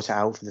sort it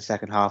out for the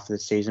second half of the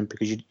season,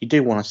 because you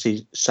do want to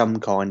see some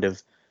kind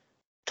of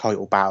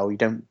title battle. You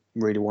don't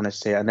really want to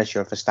see it, unless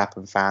you're a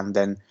Verstappen fan,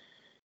 then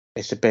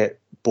it's a bit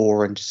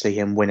boring to see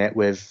him win it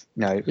with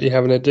Are you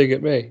having a dig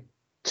at me?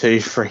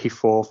 2, 3,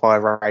 4,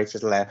 5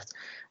 races left.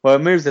 Well,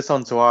 it moves us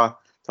on to our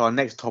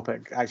next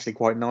topic actually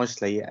quite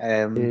nicely.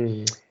 Has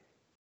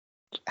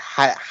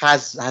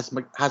Max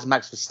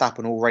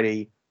Verstappen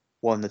already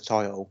won the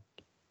title?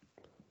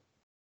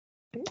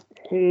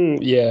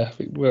 Yeah,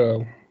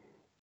 well,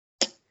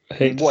 I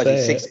hate to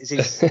say is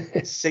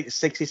he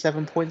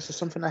 67 points or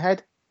something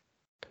ahead?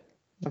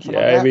 Something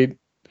like that? I mean,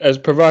 as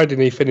providing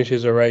he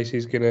finishes a race,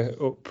 he's going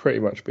to pretty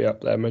much be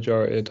up there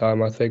majority of the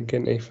time, I think,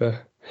 isn't he?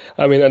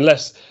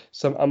 Unless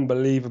some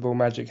unbelievable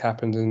magic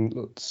happens in,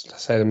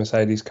 let's say, the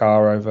Mercedes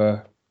car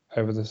over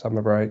the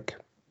summer break.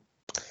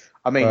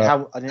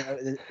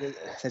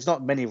 There's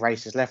not many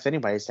races left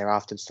anyway, is there,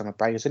 after the summer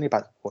break? There's only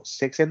about,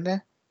 6 in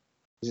there?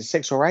 Is it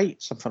 6 or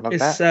 8? Something like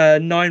that?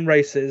 It's 9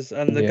 races,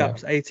 and the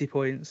gap's 80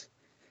 points.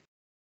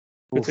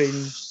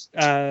 Between...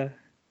 there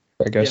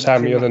you go,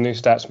 Sam, you're the new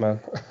stats man.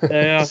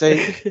 Yeah.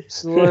 See,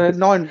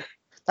 9...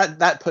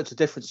 That puts a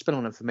different spin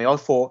on it for me.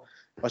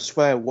 I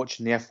swear,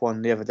 watching the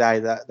F1 the other day,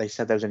 that they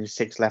said there was only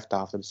 6 left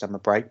after the summer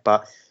break,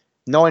 but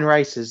 9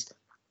 races,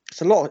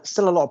 it's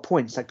still a lot of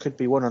points that could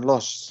be won and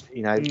lost.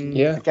 Yeah.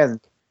 Again,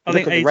 I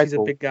think 80 is a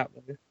big gap,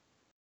 though.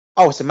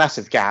 Oh, it's a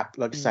massive gap.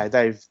 Like I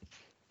say,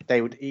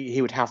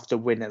 he would have to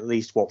win at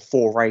least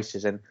 4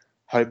 races and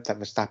hope that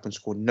Verstappen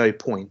scored no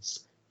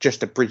points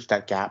just to bridge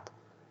that gap,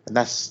 and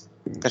that's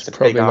a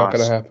probably big not ask.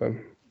 going to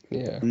happen.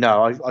 Yeah.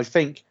 No, I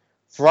think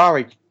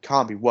Ferrari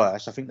can't be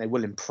worse. I think they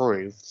will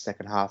improve the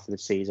second half of the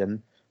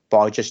season,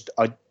 but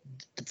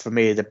for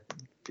me,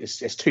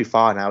 it's too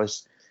far now.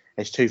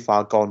 It's too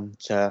far gone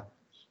to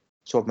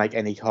sort of make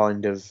any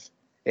kind of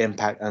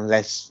impact,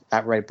 unless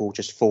that Red Bull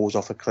just falls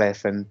off a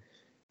cliff and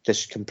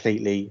just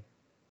completely,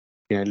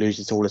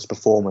 loses all its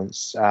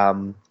performance.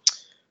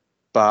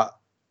 But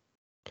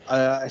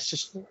it's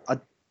just I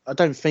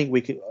don't think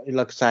we could,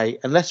 like I say,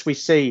 unless we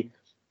see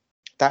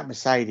that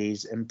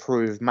Mercedes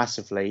improve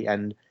massively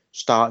and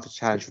start to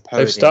challenge for podiums.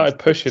 They've started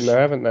pushing though,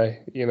 haven't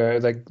they?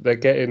 They're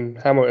getting,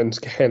 Hamilton's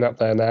getting up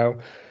there now.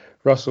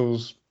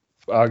 Russell's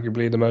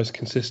arguably the most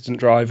consistent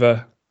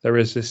driver there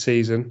is this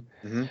season.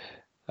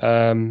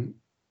 Mm-hmm.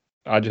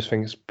 I just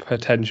think it's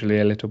potentially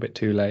a little bit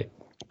too late.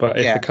 But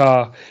if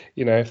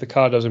the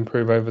car does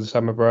improve over the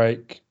summer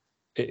break,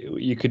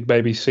 you could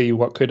maybe see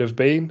what could have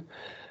been.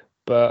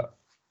 But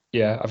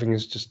yeah, I think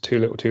it's just too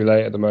little, too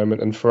late at the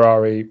moment. And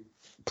Ferrari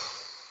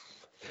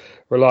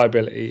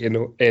reliability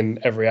in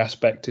every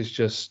aspect is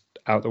just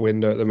out the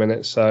window at the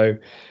minute. So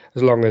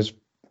as long as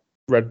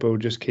Red Bull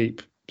just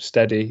keep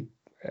steady,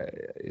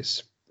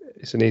 it's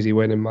an easy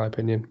win in my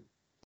opinion.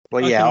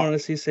 Well, yeah, I can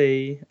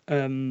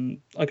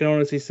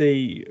honestly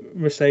see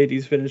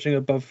Mercedes finishing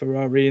above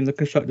Ferrari in the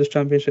Constructors'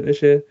 Championship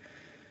this year.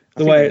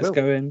 The way it's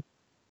going,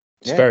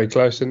 it's very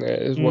close, isn't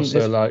it? What's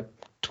there, like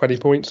 20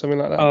 points, something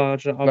like that? Oh,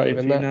 Not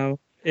even that. Now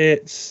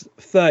it's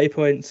 30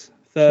 points.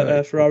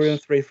 30 Ferrari on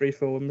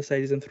 334 and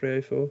Mercedes on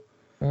 304.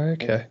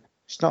 Okay.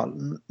 it's not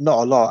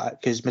a lot,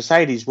 because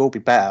Mercedes will be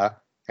better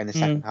in the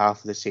second half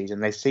of the season.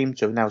 They seem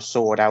to have now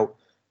sorted out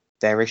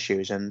their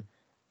issues, and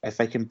if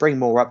they can bring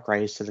more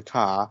upgrades to the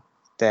car,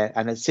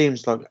 and it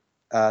seems like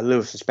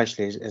Lewis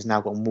especially has now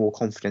got more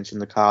confidence in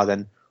the car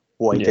than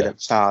what he did at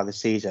the start of the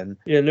season.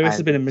 Yeah, Lewis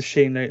has been a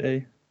machine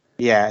lately.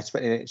 Yeah,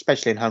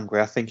 especially in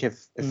Hungary. I think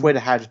if we'd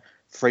have had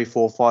 3,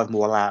 4, 5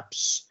 more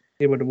laps,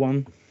 he would have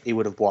won. It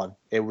would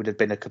have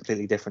been a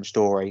completely different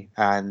story,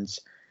 and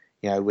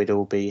we'd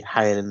all be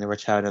hailing the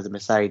return of the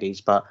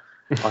Mercedes. But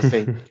I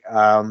think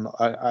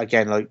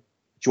again, like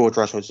George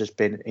Russell has just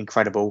been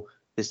incredible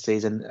this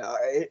season.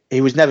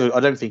 He was never. I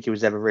don't think he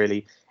was ever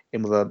really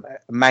in with a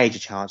major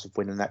chance of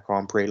winning that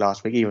Grand Prix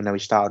last week, even though he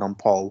started on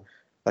pole.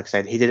 Like I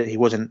said, he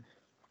wasn't.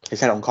 He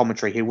said on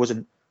commentary he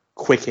wasn't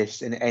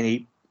quickest in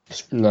any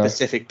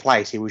specific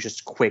place. He was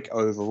just quick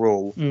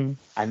overall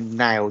and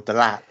nailed the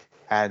lap,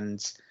 and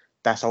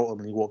that's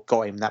ultimately what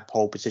got him that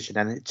pole position.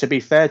 And to be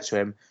fair to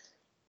him,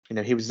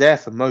 he was there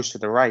for most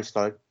of the race.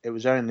 Like, it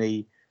was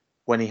only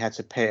when he had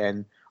to pit,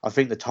 and I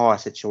think the tyre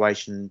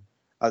situation.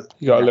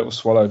 He got a little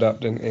swallowed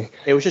up, didn't he?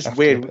 It was just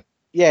weird.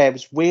 Yeah, it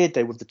was weird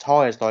though with the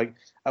tyres. Like,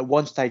 at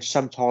one stage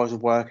some tyres were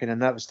working,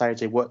 and another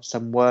stage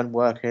some weren't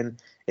working.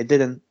 It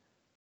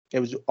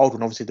was odd,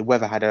 and obviously the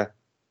weather had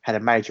a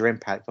major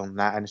impact on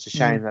that, and it's a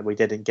shame that we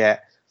didn't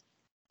get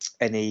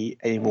any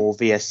more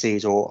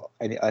VSCs or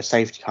a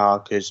safety car,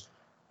 because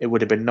it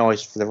would have been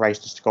nice for the race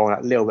just to go on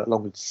a little bit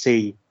longer to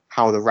see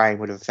how the rain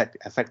would have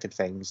affected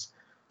things.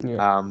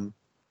 Yeah.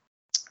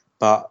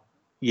 But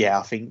yeah,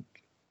 I think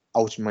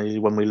ultimately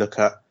when we look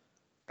at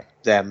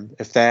them,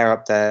 if they're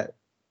up there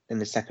in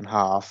the second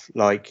half,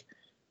 like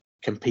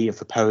competing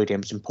for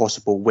podiums and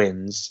possible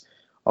wins,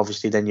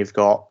 obviously then you've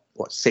got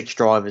 6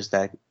 drivers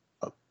there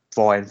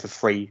vying for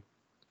 3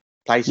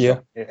 places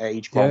at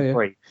each Grand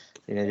Prix.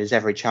 There's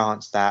every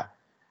chance that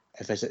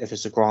if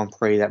it's a Grand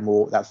Prix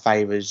that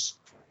favours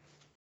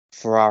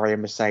Ferrari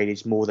and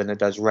Mercedes more than it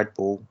does Red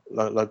Bull,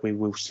 like we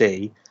will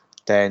see,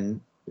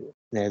 then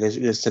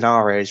there's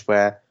scenarios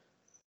where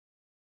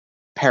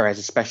Perez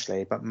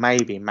especially, but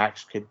maybe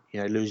Max could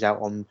lose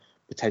out on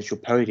potential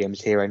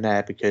podiums here and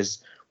there,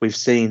 because we've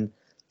seen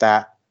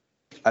that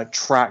at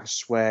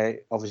tracks where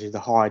obviously the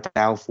higher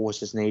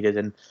downforce is needed,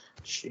 and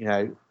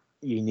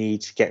you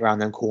need to get around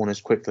them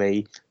corners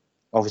quickly.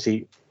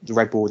 Obviously, the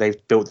Red Bull,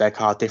 they've built their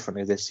car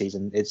differently this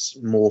season. It's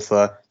more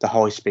for the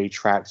high speed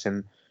tracks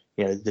and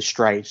the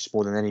straights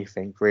more than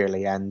anything,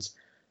 really. And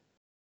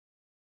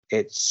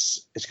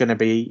it's going to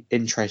be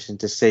interesting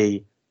to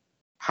see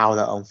how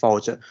that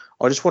unfolds.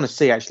 I just want to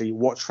see actually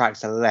what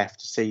tracks are left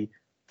to see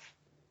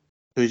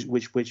who's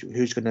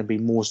going to be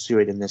more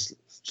suited in this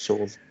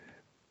sort of.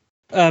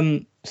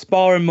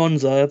 Spa and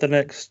Monza, the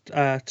next 2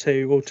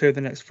 of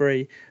the next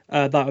 3,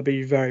 that would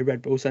be very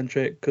Red Bull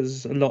centric,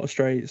 because a lot of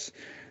straights,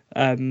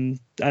 and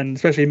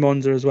especially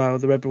Monza as well.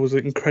 The Red Bulls are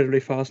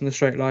incredibly fast in the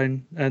straight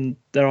line, and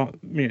there are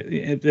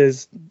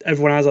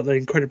everyone has the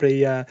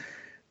incredibly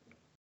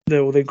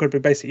incredibly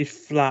basically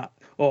flat,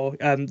 or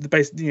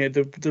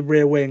the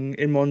rear wing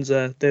in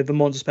Monza, the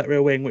Monza spec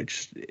rear wing,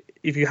 which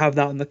if you have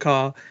that in the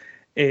car,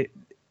 it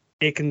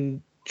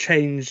can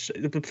change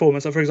the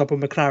performance. So for example,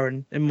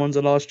 McLaren in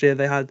Monza last year,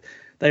 they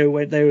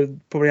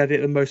probably had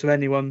it the most of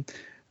anyone,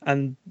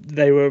 and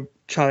they were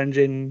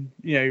challenging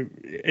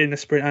in the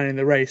sprint and in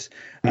the race.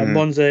 And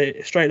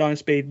Monza, straight line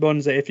speed,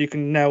 Monza, if you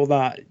can nail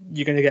that,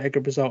 you're going to get a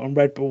good result. And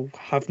Red Bull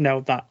have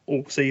nailed that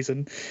all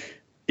season.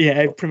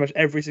 Pretty much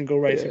every single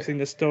race we've seen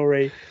the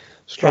story.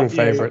 Strong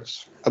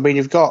favourites. I mean,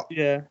 you've got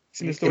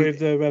seen the story of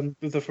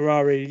the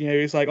Ferrari.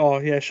 It's like,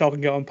 Charles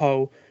can get on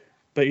pole,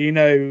 but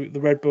the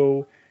Red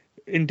Bull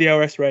in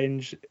DRS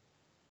range,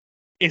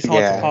 it's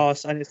hard to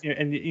pass, and it's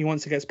and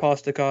once it gets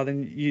past the car,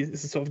 then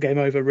it's a sort of game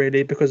over,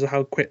 really, because of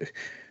how quick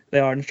they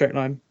are in a straight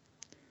line.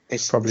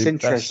 It's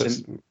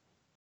interesting.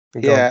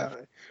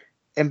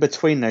 In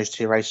between those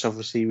 2 races,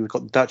 obviously we've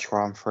got the Dutch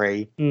Grand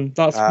Prix.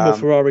 That's more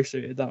Ferrari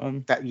suited, that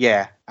one.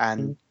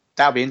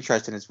 That'll be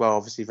interesting as well.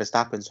 Obviously,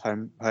 Verstappen's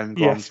home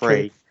Grand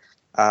Prix.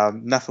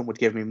 Nothing would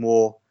give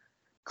me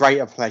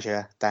greater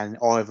pleasure than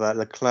either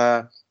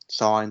Leclerc,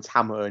 Sainz,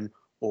 Hamilton,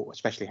 or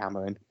especially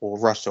Hamilton, or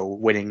Russell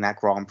winning that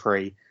Grand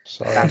Prix.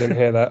 Sorry, I didn't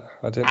hear that.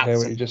 I didn't hear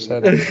what you just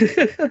said.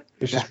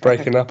 It's just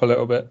breaking up a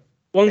little bit.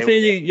 One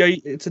thing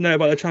to know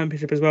about the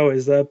championship as well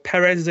is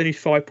Perez is only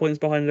 5 points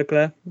behind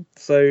Leclerc.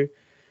 So.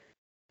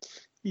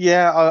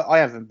 Yeah, I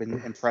haven't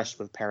been impressed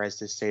with Perez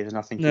this season.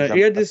 I think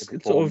he had this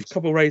sort of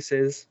couple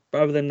races,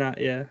 but other than that,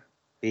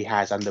 he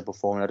has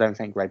underperformed. I don't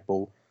think Red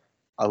Bull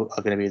are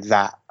going to be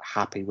that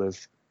happy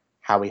with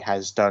how he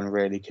has done,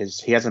 really, because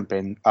he hasn't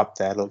been up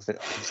there. Look,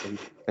 obviously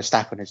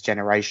Verstappen is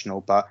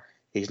generational, but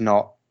he's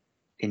not.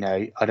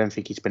 I don't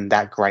think he's been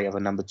that great of a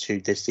number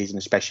 2 this season,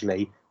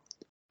 especially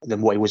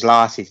than what he was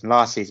last season.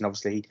 Last season,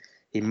 obviously,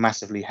 he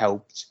massively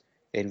helped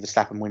in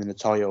Verstappen winning the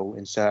title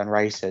in certain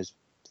races.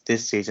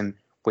 This season,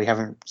 we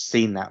haven't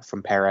seen that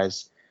from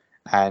Perez,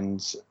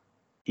 and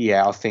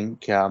I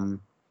think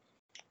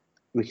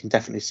we can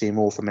definitely see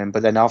more from him.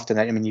 But then after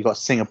that, you've got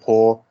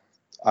Singapore.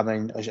 I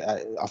mean,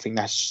 I think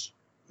that's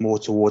more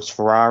towards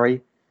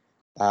Ferrari,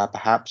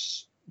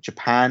 perhaps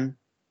Japan.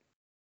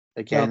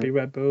 That'll be Again,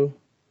 Red Bull.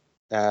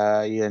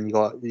 and you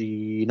got the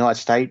United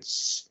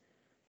States.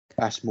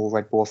 That's more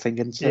Red Bull, I think,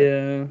 isn't it?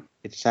 Yeah.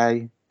 You'd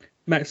say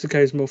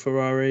Mexico's more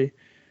Ferrari.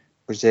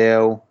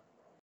 Brazil.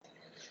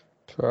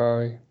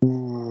 Ferrari.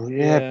 Ooh,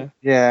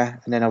 yeah,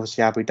 and then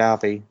obviously Abu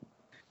Dhabi.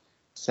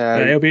 So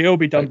Yeah, it'll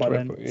be done by Red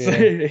then. Bull, So,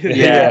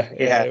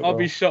 yeah. I'll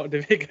be shocked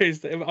if it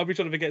goes. I'll be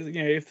shocked if it gets.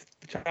 If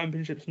the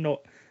championship's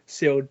not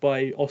sealed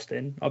by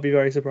Austin, I'll be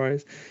very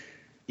surprised.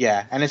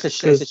 Yeah, and it's a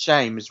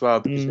shame as well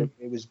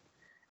because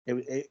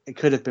it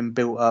could have been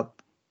built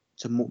up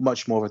to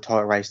much more of a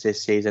tight race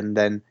this season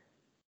than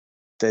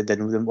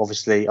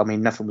obviously. I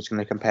mean, nothing was going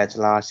to compare to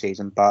last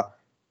season, but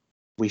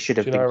we should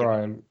have. Do you know,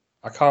 Ryan?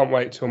 I can't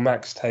wait till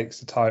Max takes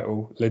the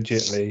title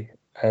legitly,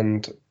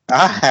 and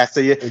so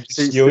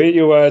you'll eat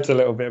your words a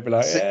little bit, be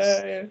like,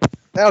 yeah.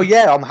 Oh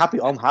yeah, I'm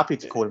happy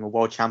to call him a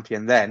world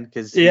champion then,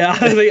 because I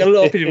think a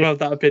lot of people have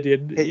that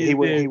opinion. He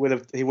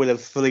would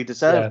have fully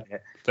deserved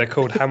it. They're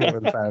called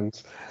Hamilton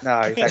fans.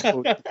 No,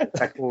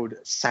 they're called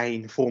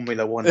sane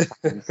Formula One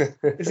fans.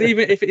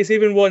 It's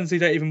even ones who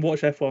don't even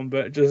watch F1,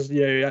 but just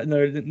know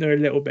a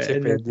little bit,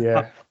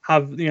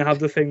 have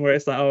the thing where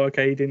it's like, oh,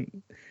 okay, he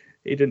didn't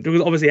because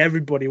obviously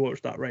everybody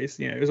watched that race.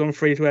 It was on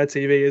free to air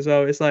TV as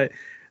well. It's like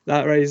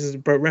that race has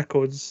broke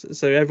records,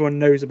 so everyone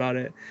knows about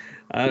it.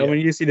 When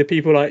you see the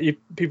people like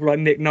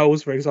Nick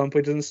Knowles, for example,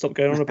 he doesn't stop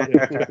going on about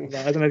it.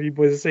 I don't know if you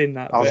boys have seen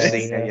that. I've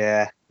seen it,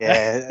 yeah.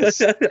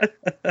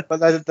 But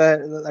like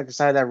I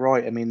say, they're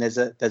right. I mean, there's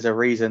a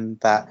reason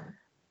that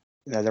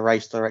the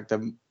race director,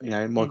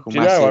 Michael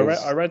Massey.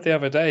 I read the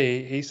other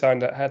day he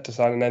had to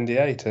sign an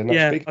NDA to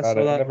not speak about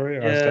it. I never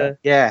realised that.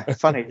 Yeah,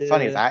 funny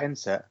that,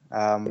 isn't it?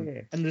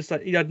 And just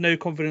like he had no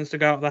confidence to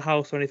go out of the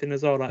house or anything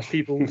as well. Like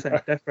people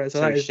saying death threats.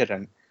 So he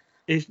shouldn't.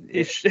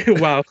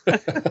 Wow.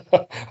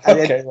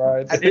 Okay,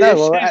 right.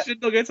 It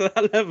should not go to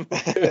that level.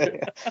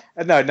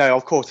 No.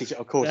 Of course,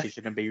 he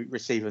shouldn't be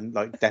receiving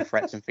like death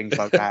threats and things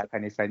like that. If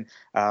anything,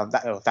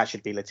 that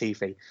should be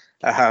Latifi.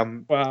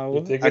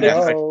 Wow. Going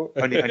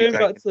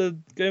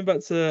back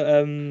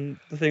to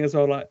the thing as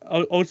well. Like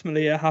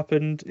ultimately, it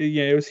happened.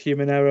 It was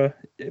human error.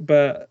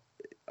 But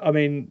I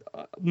mean,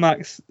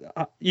 Max,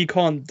 you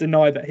can't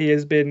deny that he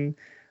has been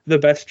the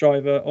best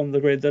driver on the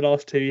grid the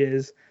last 2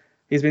 years.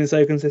 He's been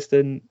so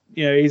consistent.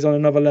 He's on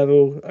another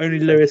level. Only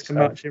Lewis can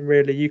match him.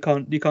 Really, you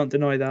can't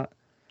deny that.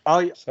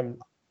 I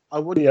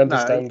wouldn't. He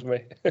understands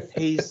me.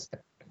 He's.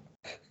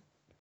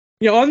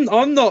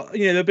 I'm not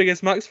the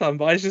biggest Max fan,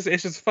 but it's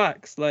just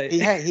facts. Like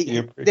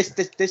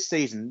this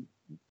season,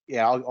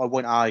 I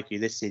won't argue.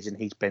 This season,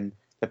 he's been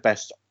the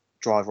best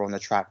driver on the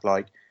track.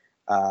 Like,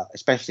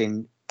 especially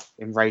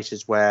in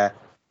races where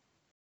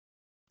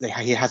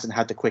he hasn't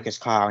had the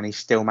quickest car and he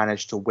still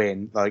managed to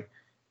win. Like,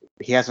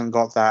 he hasn't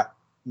got that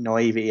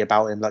naivety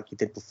about him like he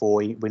did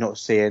before. We're not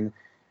seeing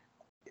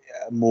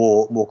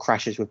more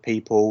crashes with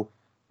people.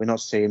 We're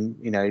not seeing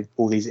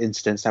all these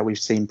incidents that we've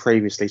seen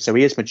previously. So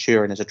he is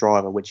maturing as a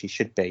driver, which he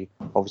should be.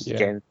 Obviously,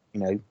 getting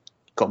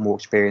got more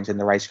experience in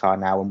the race car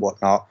now and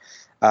whatnot.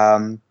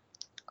 I'm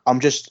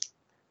just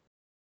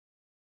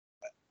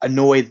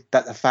annoyed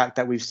that the fact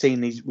that we've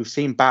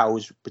seen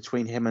battles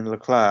between him and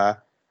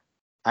Leclerc,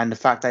 and the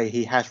fact that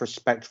he has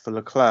respect for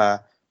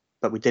Leclerc,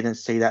 but we didn't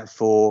see that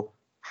for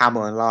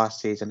Hamilton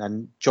last season.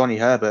 And Johnny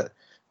Herbert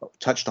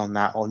touched on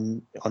that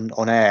on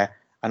air,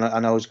 and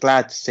I was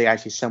glad to see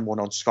actually someone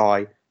on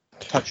Sky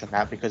touch on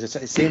that, because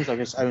it seems like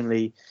it's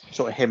only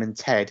sort of him and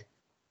Ted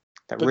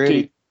that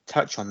really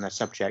touch on the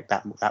subject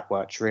that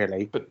much,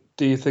 really. But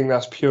do you think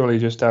that's purely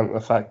just down to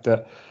the fact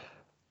that,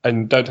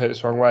 and don't take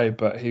this the wrong way,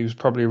 but he was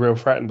probably real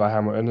threatened by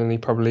Hamilton, and he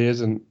probably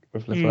isn't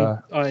with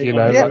Leclerc?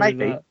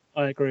 Maybe.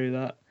 I agree with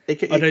that.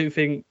 I don't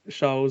think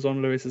Charles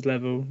on Lewis's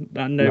level.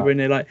 Nowhere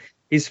near. Like,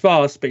 he's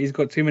fast, but he's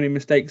got too many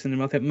mistakes in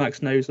him. I think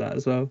Max knows that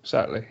as well.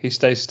 Exactly. He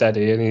stays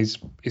steady, and he's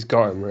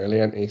got him really,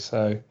 hasn't he?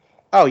 So.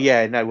 Oh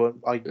yeah, no. Well,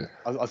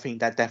 I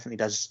think that definitely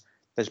does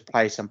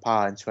play some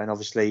part into it. And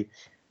obviously,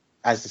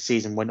 as the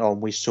season went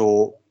on, we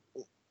saw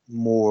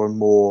more and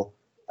more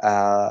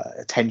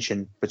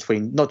tension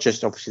between not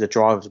just obviously the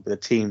drivers but the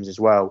teams as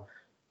well.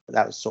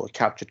 That was sort of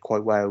captured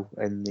quite well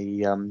in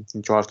the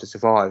in Drive to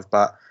Survive.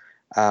 But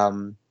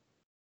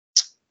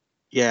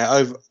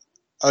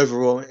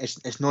overall,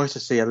 it's nice to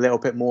see a little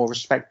bit more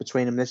respect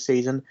between them this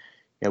season.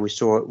 We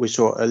saw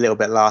a little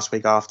bit last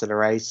week after the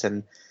race,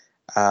 and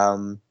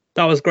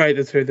that was great.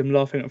 The two of them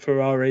laughing at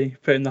Ferrari,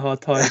 putting the hard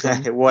tyres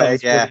on. That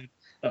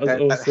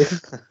was awesome.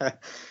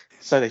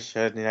 So they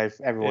should.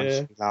 Everyone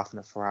should be laughing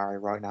at Ferrari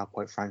right now,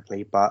 quite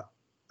frankly. But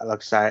like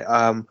I say,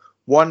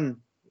 one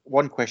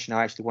question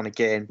I actually want to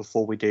get in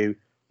before we do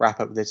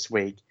wrap up this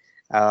week.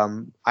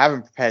 I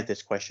haven't prepared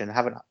this question. I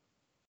haven't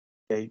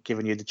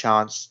given you the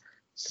chance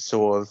to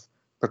sort of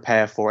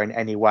prepare for in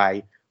any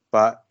way.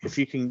 But if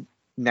you can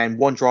name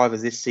one driver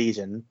this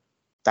season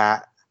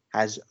that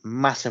has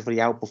massively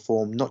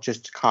outperformed not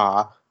just the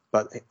car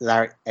but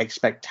their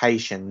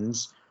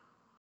expectations,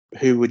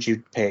 who would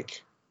you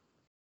pick?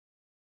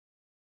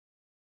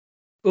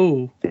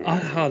 Oh,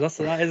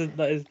 that is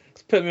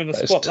it's putting me on the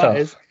That is spot. That tough.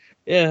 is,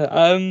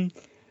 yeah.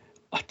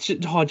 Do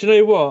you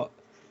know what?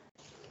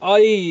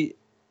 I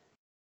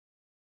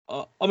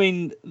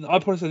mean,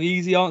 I'd probably say the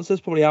easy answer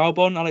is probably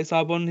Albon, Alex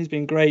Albon. He's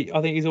been great.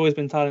 I think he's always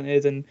been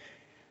talented, and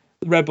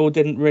Red Bull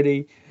didn't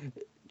really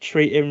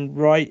treat him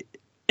right.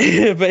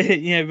 But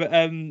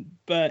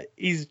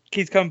he's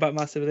come back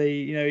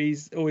massively.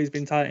 He's always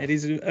been talented.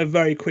 He's a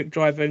very quick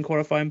driver in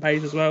qualifying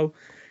pace as well.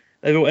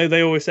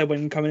 They always said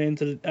when coming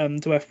into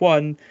to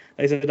F1,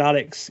 they said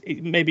Alex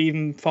maybe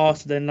even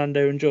faster than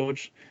Lando and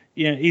George.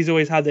 He's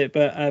always had it,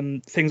 but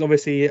things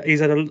obviously he's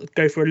had to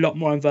go through a lot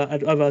more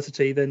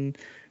adversity than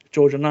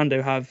George and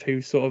Lando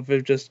who sort of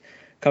have just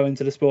come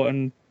into the sport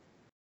and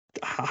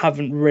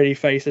haven't really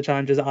faced the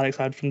challenges that Alex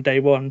had from day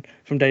one,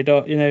 from day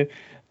dot.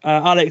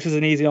 Alex is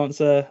an easy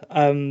answer,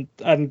 and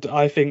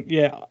I think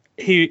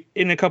he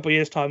in a couple of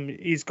years' time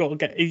he's got to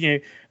get.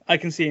 I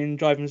can see him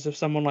driving as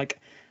someone like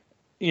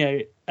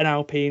an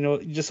Alpine or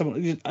just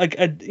someone or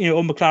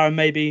McLaren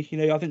maybe.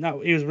 I think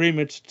that he was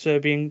rumored to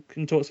be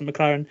in talks with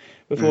McLaren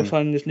before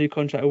signing this new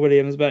contract with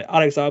Williams. But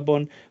Alex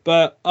Albon.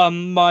 But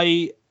I'm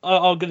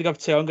gonna go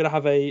to. I'm gonna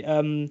have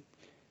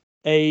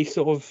a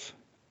sort of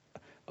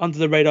under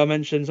the radar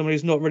mention, someone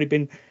who's not really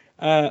been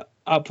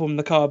outperforming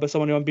the car, but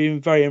someone who I'm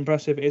being very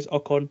impressive is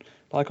Ocon.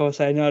 Like I was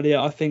saying earlier,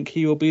 I think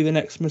he will be the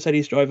next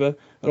Mercedes driver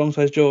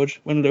alongside George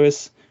when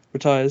Lewis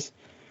retires.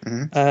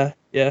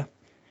 Yeah.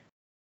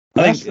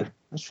 That's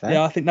fair.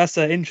 Yeah, I think that's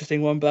an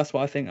interesting one, but that's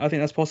what I think. I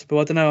think that's possible.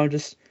 I don't know.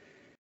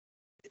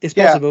 It's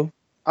possible.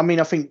 I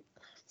mean, I think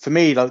for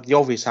me, like the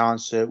obvious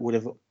answer would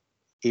have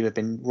either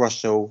been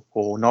Russell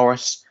or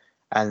Norris,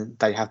 and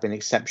they have been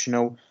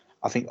exceptional.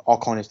 I think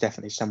Ocon is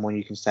definitely someone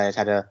you can say has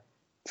had a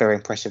very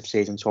impressive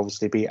season to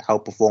obviously be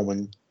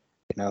outperforming,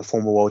 a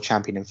former world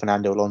champion in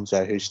Fernando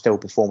Alonso, who's still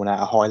performing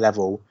at a high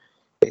level.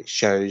 It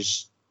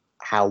shows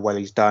how well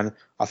he's done.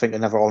 I think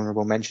another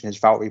honourable mention is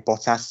Valtteri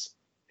Bottas,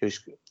 who's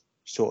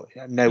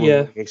no one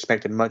really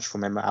expected much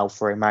from him at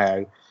Alfa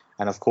Romeo,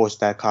 and of course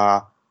their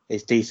car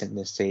is decent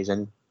this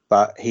season,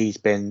 but he's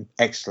been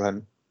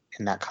excellent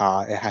in that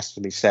car. It has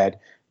to be said.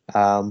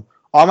 I'm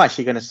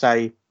actually going to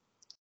say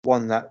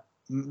one that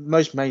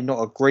most may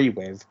not agree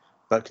with,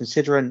 but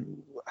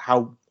considering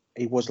how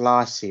he was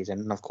last season,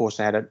 and of course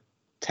they had a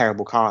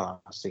terrible car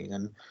last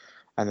season,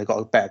 and they got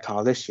a better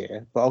car this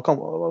year. But I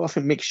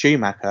think Mick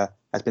Schumacher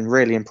has been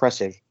really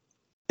impressive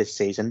this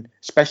season,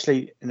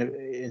 especially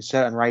in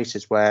certain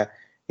races where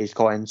he's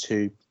got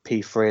into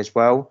P3 as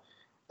well,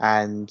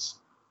 and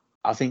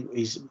I think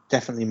he's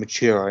definitely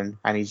maturing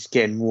and he's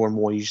getting more and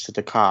more used to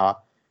the car,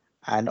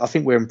 and I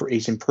think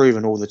he's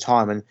improving all the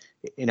time. And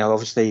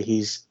obviously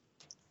he's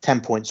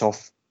 10 points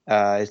off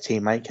his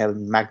teammate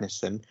Kevin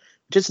Magnussen,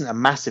 which isn't a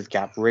massive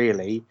gap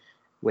really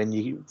when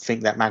you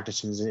think that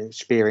Magnussen's an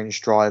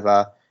experienced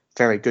driver,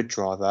 very good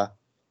driver,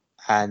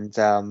 and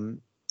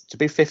to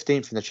be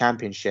 15th in the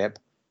championship,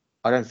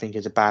 I don't think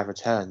is a bad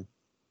return.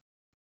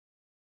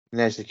 And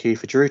there's the cue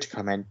for Drew to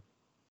come in.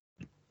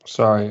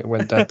 Sorry, it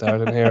went dead there. I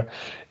didn't hear it.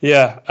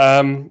 Yeah,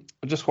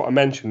 I just want to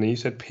mention that you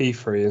said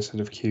P3 instead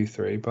of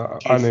Q3,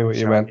 but I knew what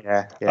you meant.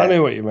 Yeah. I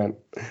knew what you meant.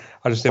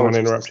 I just didn't want to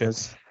interrupt you.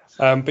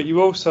 But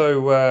you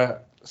also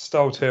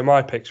stole two of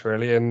my picks,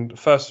 really. And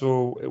first of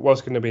all, it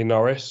was going to be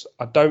Norris.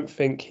 I don't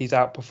think he's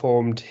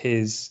outperformed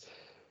his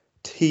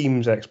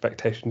team's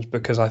expectations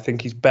because I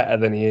think he's better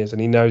than he is, and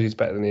he knows he's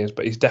better than he is,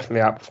 but he's definitely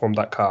outperformed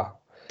that car.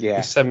 Yeah.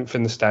 He's 7th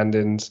in the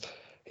standings.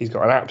 He's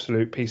got an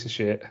absolute piece of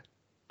shit,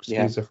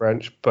 excuse the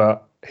French,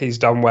 but he's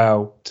done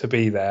well to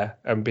be there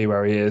and be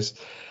where he is.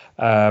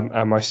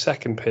 And my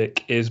second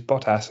pick is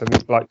Bottas.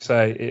 And like I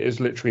say, it is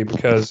literally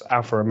because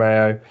Alfa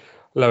Romeo,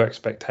 low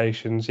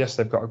expectations. Yes,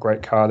 they've got a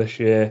great car this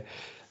year.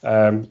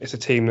 It's a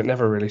team that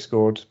never really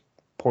scored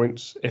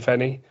points, if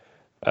any.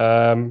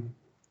 I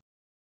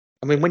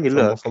mean, when you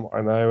look, from what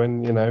I know,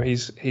 and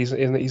he's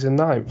in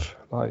ninth.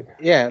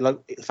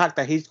 The fact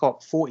that he's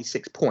got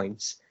 46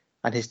 points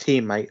and his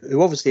teammate,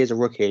 who obviously is a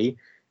rookie,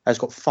 has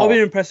got 5. I've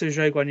been impressed with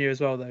Zhou Guanyu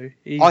as well, though.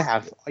 I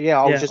have.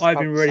 Yeah, I've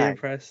been really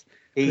impressed.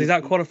 He's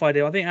out-qualified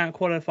him. I think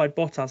out-qualified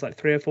Bottas like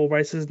 3 or 4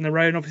 races in a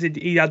row, and obviously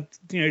he had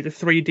the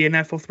 3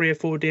 DNF or 3 or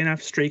 4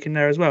 DNF streak in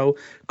there as well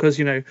because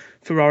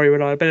Ferrari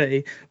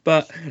reliability.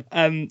 But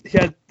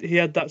he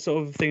had that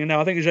sort of thing, and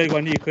now I think Zhou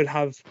Guanyu could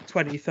have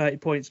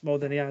 20-30 points more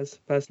than he has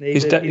personally.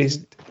 He's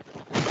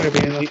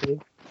incredibly unlucky.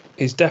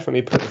 He's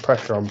definitely put the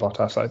pressure on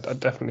Bottas. I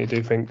definitely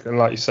do think, and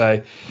like you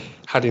say,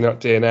 had he not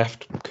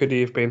DNF'd, could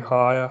he have been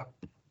higher?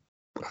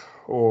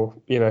 Or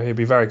he'd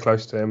be very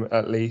close to him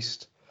at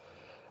least.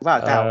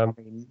 Without doubt.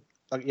 I mean,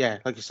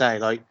 like you say,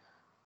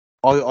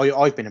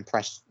 I've been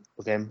impressed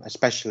with him,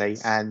 especially,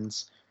 and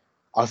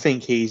I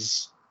think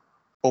he's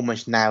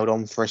almost nailed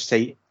on for a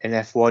seat in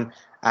F1,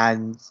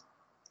 and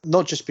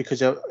not just because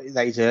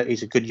that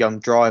he's a good young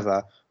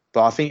driver,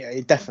 but I think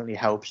it definitely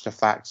helps the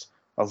fact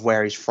of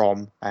where he's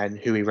from and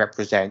who he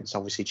represents.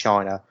 Obviously,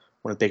 China,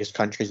 one of the biggest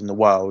countries in the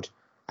world,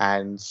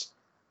 and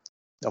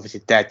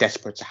obviously they're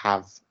desperate to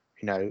have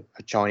a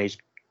Chinese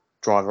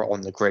driver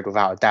on the grid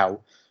without a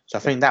doubt. So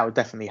I think that would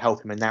definitely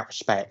help him in that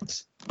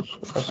respect.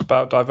 It's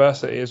about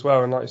diversity as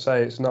well, and like you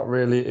say, it's not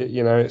really,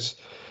 it's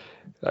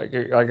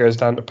that goes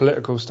down to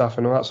political stuff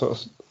and all that sort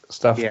of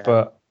stuff, Yeah.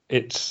 but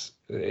it's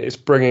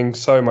bringing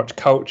so much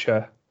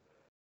culture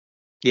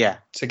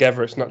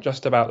together. It's not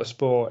just about the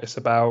sport, it's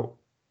about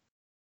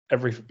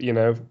every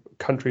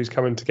countries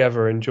coming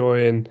together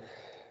enjoying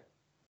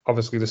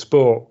obviously the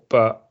sport,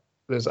 but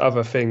there's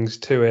other things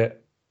to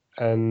it,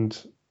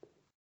 and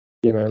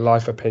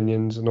life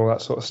opinions and all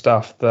that sort of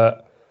stuff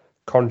that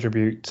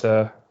contribute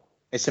to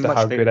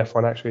how good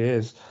F1 actually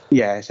is.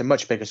 Yeah, it's a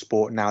much bigger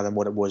sport now than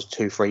what it was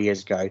 2-3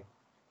 years ago.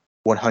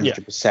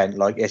 100%.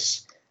 Like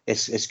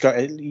it's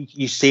got,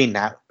 you've seen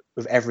that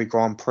with every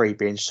Grand Prix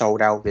being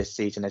sold out this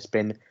season. It's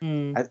been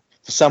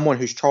for someone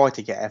who's tried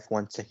to get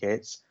F1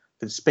 tickets,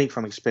 can speak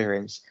from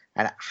experience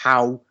and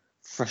how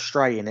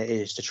frustrating it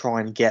is to try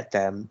and get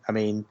them. I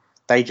mean,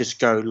 they just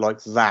go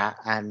like that,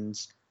 and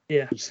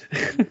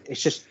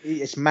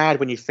it's mad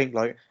when you think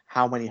like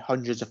how many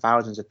hundreds of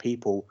thousands of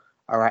people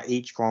are at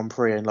each Grand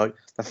Prix, and like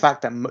the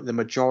fact that the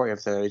majority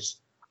of those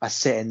are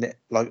sitting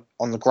like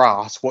on the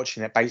grass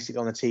watching it basically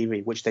on the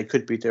TV, which they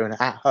could be doing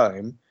at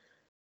home,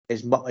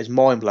 is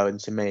mind blowing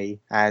to me.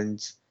 And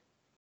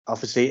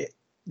obviously,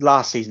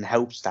 last season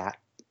helps that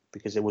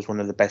because it was one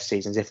of the best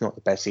seasons, if not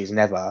the best season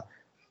ever.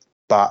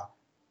 But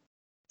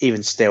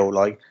even still,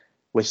 like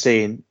we're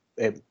seeing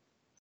it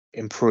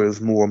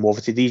improve more and more.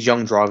 Obviously, these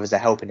young drivers are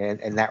helping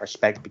in that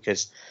respect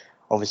because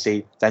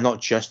obviously they're not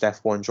just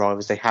F1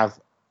 drivers; they have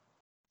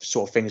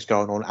sort of things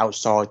going on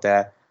outside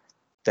their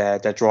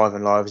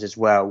driving lives as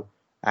well.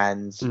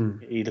 And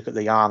you look at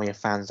the army of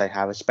fans they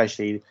have,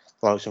 especially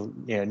like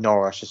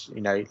Norris. Just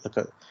look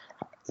at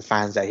the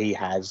fans that he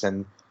has,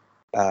 and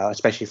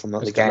especially from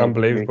the game.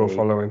 Unbelievable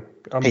following.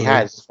 He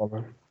has.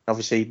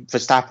 Obviously,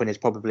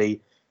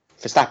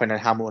 Verstappen and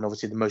Hamilton,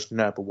 obviously the most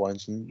notable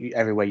ones. And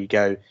everywhere you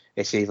go,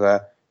 it's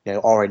either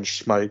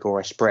orange smoke or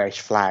it's British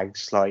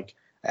flags. Like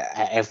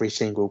at every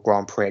single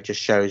Grand Prix, it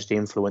just shows the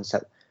influence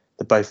that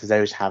the both of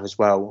those have as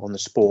well on the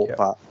sport. Yeah.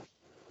 But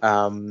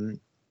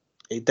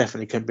it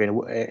definitely couldn't be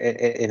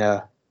in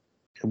a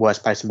worse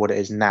place than what it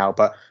is now.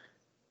 But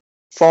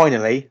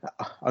finally,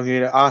 I'm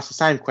going to ask the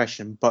same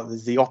question, but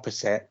the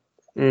opposite.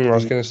 I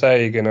was going to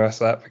say you're going to ask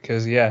that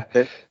because the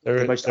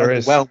most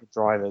underwhelming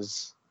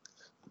drivers.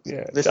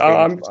 Yeah,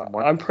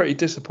 I'm pretty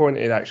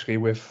disappointed actually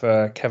with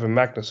Kevin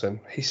Magnussen.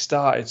 He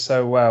started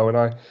so well,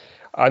 and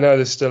I know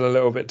there's still a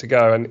little bit to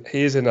go, and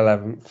he is in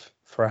 11th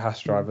for a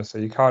Haas driver, so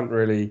you can't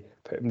really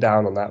put him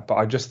down on that. But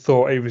I just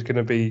thought he was going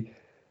to be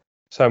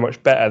so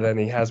much better than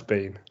he has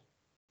been.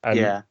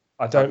 And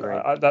I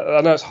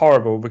know it's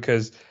horrible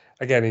because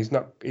again he's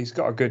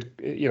got a good,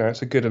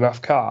 it's a good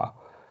enough car,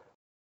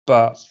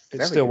 but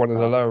it's still one of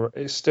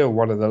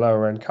the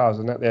lower end cars,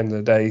 and at the end of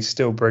the day he's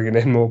still bringing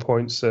in more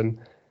points than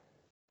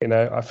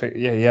I think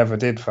he ever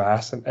did for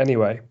Haas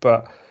anyway.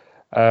 But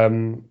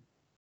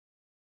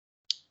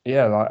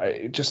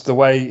like just the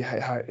way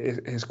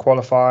his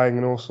qualifying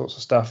and all sorts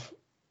of stuff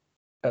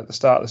at the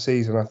start of the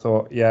season, I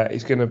thought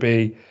he's going to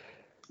be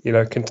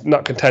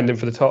not contending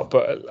for the top,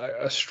 but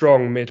a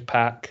strong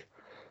mid-pack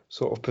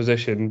sort of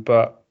position.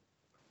 But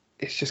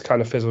it's just kind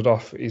of fizzled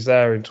off. He's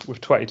there with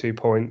 22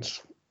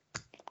 points.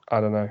 I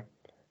don't know.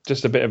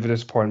 Just a bit of a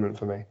disappointment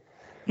for me.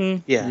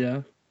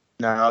 Yeah.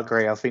 No, I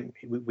agree. I think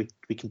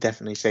we can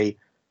definitely see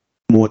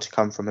more to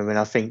come from him, and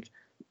I think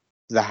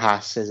the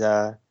Haas is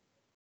a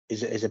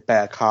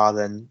better car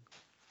than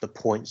the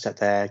points that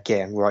they're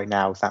getting right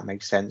now. If that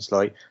makes sense,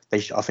 like I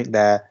think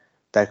they're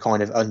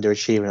kind of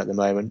underachieving at the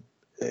moment,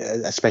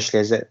 especially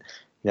as they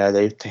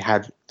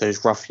had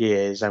those rough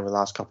years over the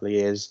last couple of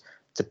years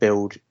to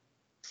build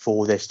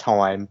for this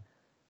time,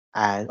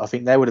 and I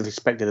think they would have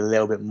expected a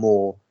little bit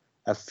more,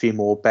 a few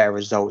more better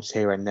results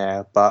here and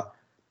there, but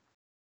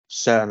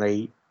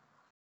certainly.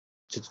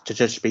 To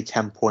just be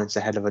 10 points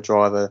ahead of a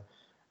driver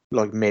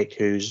like Mick,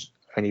 who's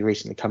only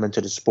recently come into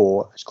the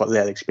sport, has got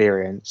little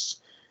experience.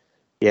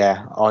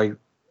 I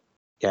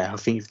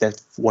think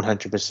that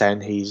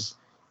 100% he's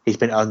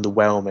been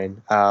underwhelming.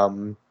 I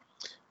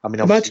mean,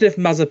 imagine if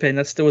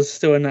Mazepin was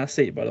still in that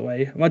seat. By the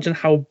way, imagine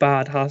how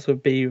bad Haas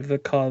would be with the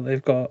car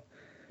they've got.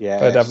 Yeah,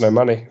 they'd have no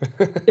money.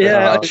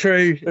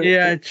 True.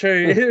 Yeah,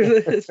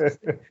 true.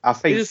 I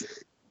think.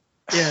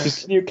 Yeah.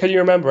 Can you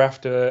remember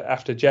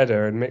after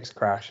Jeddah and Mick's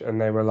crash, and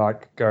they were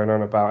like going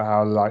on about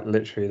how like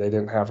literally they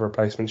didn't have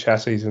replacement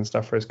chassis and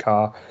stuff for his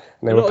car,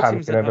 and they were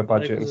panicking over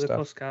budget and stuff.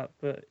 Cost cap,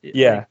 but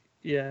yeah.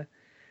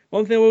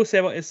 One thing I will say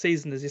about this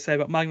season, as you say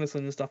about Magnussen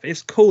and stuff,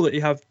 it's cool that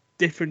you have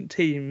different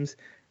teams,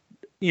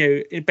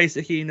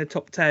 basically in the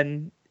top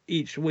 10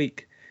 each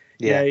week.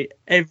 Yeah.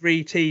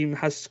 Every team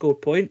has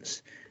scored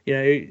points.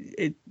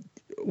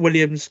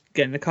 Williams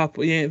getting a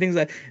couple. Things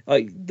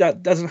like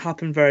that doesn't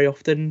happen very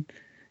often.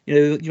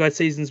 You had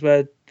seasons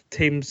where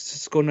teams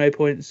score no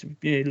points.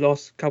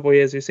 Last couple of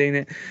years we've seen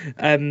it.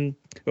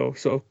 Well,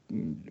 sort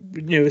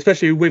of,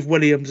 especially with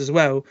Williams as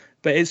well.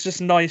 But it's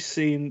just nice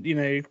seeing,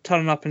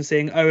 turning up and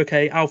seeing, oh,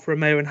 okay, Alfa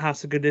Romeo and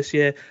Haas are good this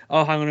year.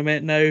 Oh, hang on a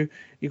minute, no,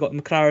 you got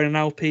McLaren and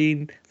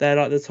Alpine. They're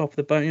like the top of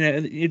the bunch.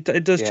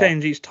 It does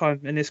change each time,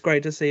 and it's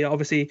great to see.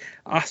 Obviously,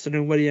 Aston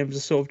and Williams are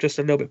sort of just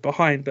a little bit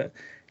behind, but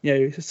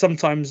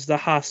sometimes the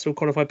Haas will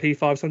qualify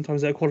P5,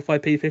 sometimes they'll qualify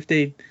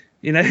P15.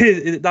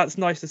 That's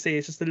nice to see.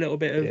 It's just a little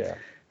bit of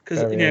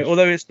because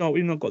although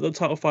we've not got the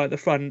title fight at the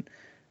front,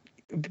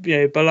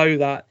 below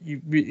that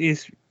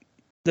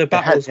the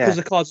battles because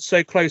the cars are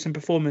so close in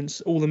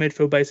performance. All the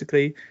midfield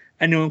basically,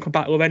 anyone can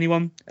battle with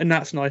anyone, and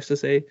that's nice to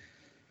see.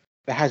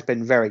 It has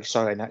been very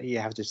exciting. You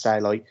have to say,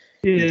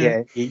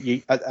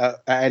 you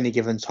at any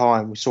given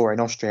time, we saw it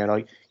in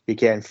Austria, you're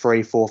getting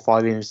 3, 4,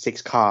 5, even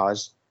 6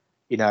 cars,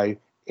 in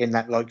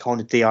that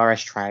kind of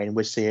DRS train.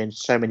 We're seeing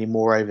so many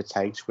more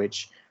overtakes,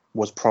 which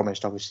was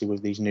promised obviously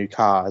with these new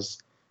cars,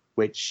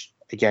 which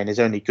again is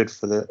only good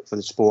for the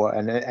sport.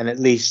 And at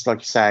least, like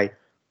you say,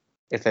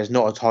 if there's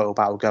not a title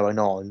battle going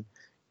on,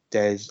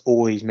 there's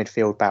all these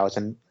midfield battles.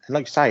 And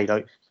like you say,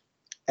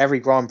 every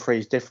Grand Prix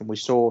is different. We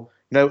saw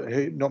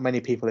not many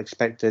people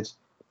expected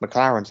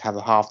McLaren to have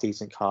a half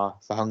decent car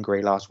for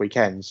Hungary last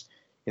weekend,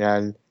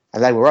 and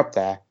they were up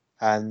there.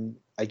 And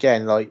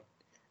again,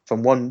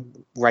 from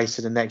one race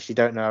to the next, you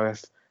don't know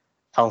if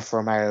Alfa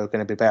Romeo are going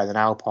to be better than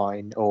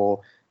Alpine,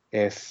 or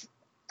if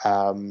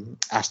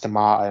Aston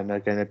Martin are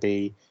going to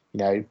be,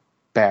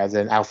 better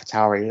than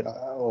AlphaTauri,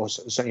 or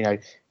so.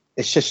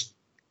 It's just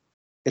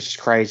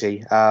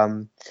crazy.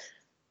 In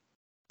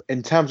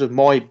terms of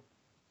my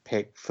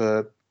pick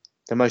for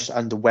the most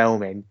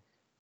underwhelming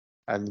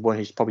and one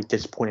who's probably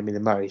disappointed me the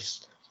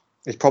most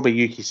is probably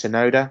Yuki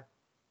Tsunoda.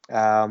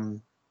 Although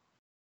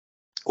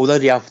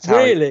the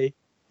AlphaTauri, really,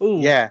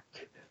 yeah,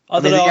 I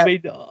don't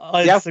know.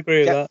 I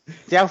disagree with that.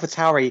 The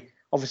AlphaTauri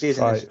obviously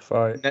isn't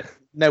fight.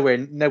 Nowhere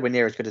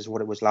near as good as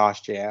what it was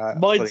last year.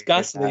 Mine's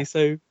Gasly,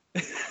 so.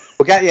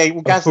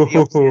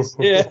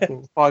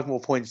 Gasly is 5 more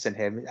points than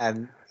him,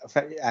 and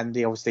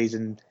he obviously is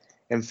in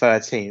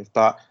 13th.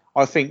 But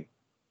I think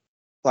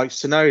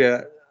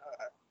Tsunoda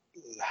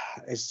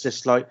is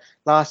just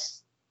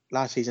last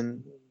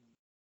season.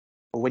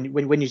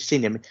 When you've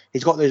seen him,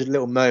 he's got those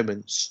little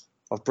moments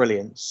of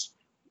brilliance,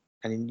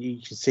 and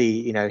you can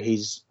see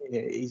he's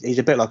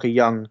a bit like a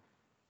young,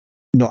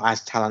 not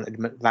as talented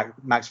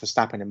Max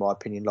Verstappen in my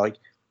opinion.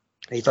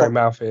 He's very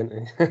mouthy,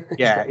 isn't he?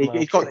 Yeah,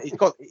 he's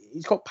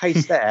got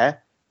pace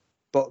there,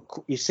 but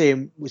we're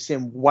seeing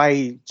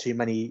way too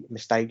many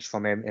mistakes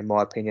from him in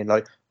my opinion.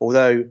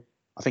 Although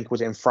I think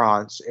in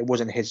France, it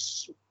wasn't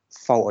his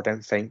fault. I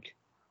don't think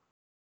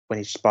when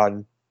he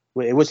spun,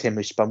 it was him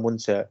who spun,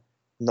 wasn't it?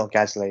 Not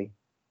Gasly.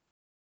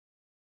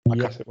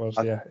 Yes, it was.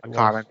 I can't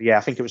remember. Yeah,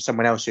 I think it was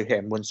someone else who hit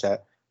him, wasn't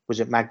it? Was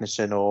it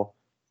Magnussen or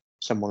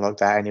someone like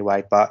that?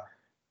 Anyway, but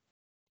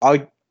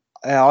I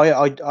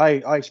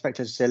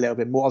expected to see a little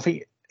bit more. I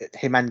think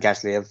him and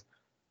Gasly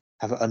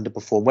have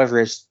underperformed. Whether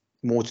it's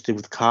more to do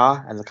with the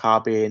car and the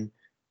car being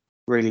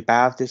really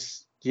bad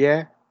this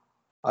year,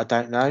 I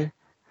don't know.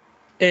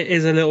 It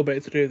is a little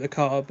bit to do with the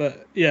car,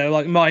 but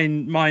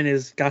mine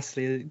is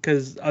Gasly,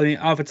 because I think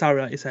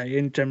AlphaTauri, like you say,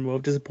 in general,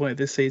 have disappointed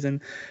this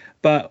season.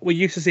 But we're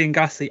used to seeing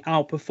Gasly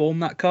outperform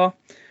that car.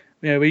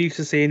 We're used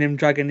to seeing him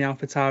dragging the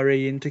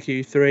AlphaTauri into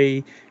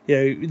Q3.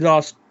 The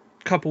last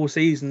couple of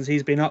seasons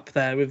he's been up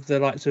there with the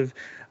likes of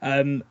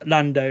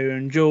Lando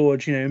and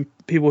George,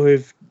 people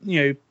who've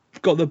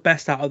got the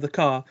best out of the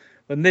car.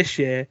 When this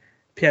year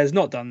Pierre's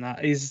not done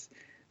that. He's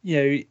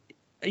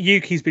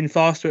Yuki's been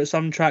faster at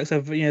some tracks.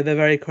 They're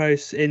very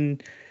close in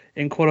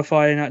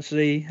qualifying,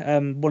 actually.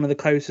 One of the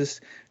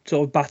closest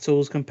sort of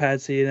battles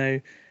compared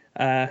to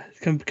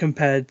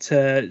compared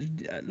to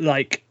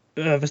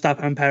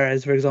Verstappen and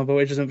Perez, for example,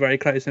 which isn't very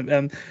close.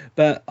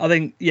 But I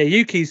think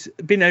Yuki's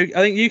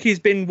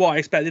been what I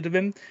expected of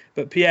him.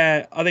 But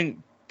Pierre's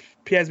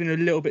been a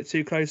little bit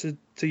too close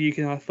to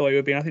Yuki than I thought he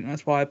would be. And I think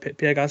that's why I picked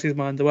Pierre Gasly as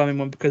my underwhelming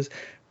one, because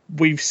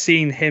we've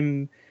seen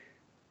him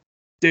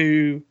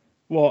do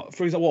what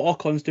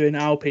Ocon's doing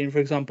at Alpine, for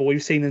example.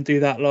 We've seen him do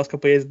that last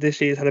couple of years.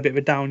 This year he's had a bit of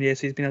a down year,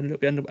 so he's been a little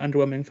bit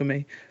underwhelming for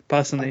me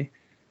personally.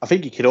 I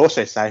think you could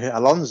also say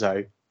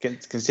Alonso,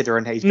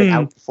 considering he's been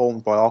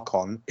outperformed by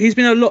Ocon. He's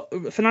been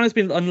Fernando's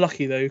been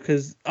unlucky though,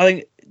 because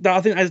I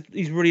think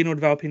he's really annoyed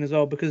with Alpine as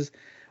well, because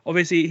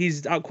obviously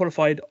he's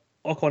outqualified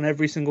Ocon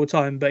every single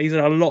time, but he's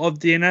had a lot of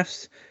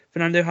DNFs.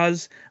 Fernando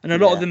has, and a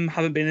lot of them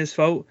haven't been his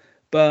fault.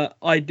 But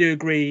I do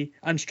agree,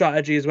 and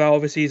strategy as well.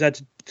 Obviously, he's had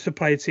to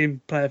play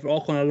team player for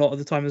Ocon a lot of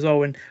the time as well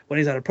when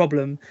he's had a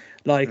problem,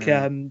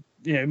 Monaco.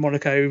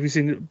 We've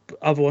seen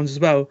other ones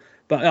as well.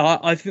 But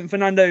I think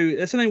Fernando,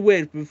 there's something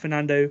weird with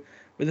Fernando,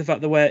 with the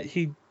fact that where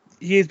he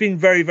he has been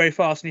very, very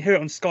fast, and you hear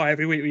it on Sky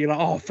every week where you're like,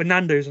 oh,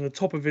 Fernando's on the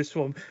top of his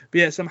form, but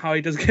yet somehow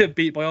he does get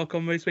beat by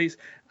Ocon most weeks,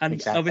 and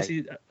Exactly.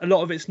 obviously a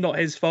lot of it's not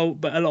his fault,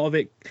 but a lot of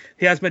it,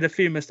 he has made a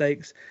few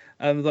mistakes.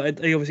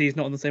 He's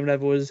not on the same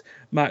level as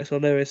Max or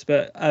Lewis,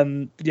 but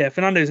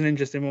Fernando's an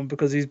interesting one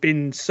because he's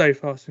been so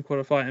fast in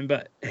qualifying,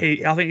 but I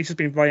think he's just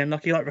been very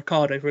unlucky, like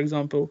Ricciardo, for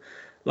example.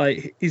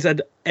 Like, he's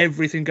had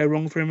everything go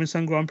wrong for him in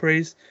some Grand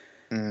Prix.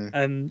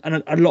 And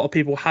a lot of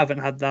people haven't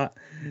had that.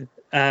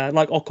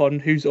 Like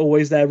Ocon, who's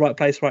always there, right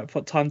place, right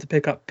time to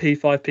pick up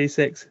P5,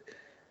 P6.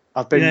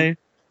 I've been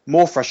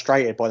more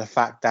frustrated by the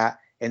fact that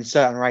in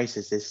certain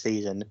races this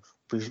season,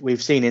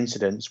 we've seen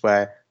incidents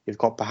where you've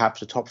got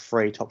perhaps a top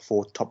 3, top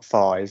 4, top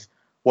 5,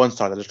 one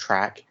side of the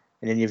track,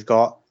 and then you've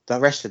got the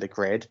rest of the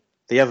grid,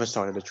 the other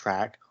side of the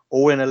track,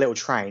 all in a little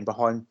train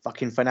behind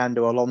fucking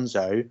Fernando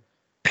Alonso,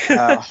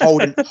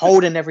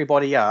 holding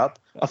everybody up.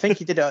 I think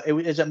he did it. It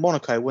was at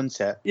Monaco,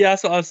 wasn't it? Yeah,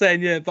 that's what I was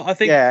saying. Yeah, but I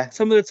think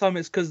some of the time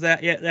it's because they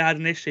had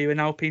an issue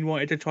and Alpine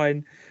wanted to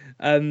try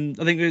and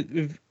I think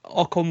with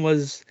Ocon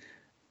was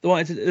it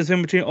was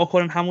in between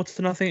Ocon and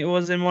Hamilton. I think it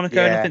was in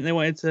Monaco, and I think they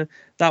wanted to.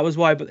 That was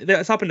why. But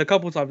it's happened a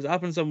couple of times. It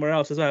happened somewhere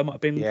else as well. It might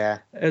have been. Yeah.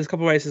 It was a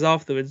couple of races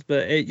afterwards,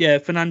 but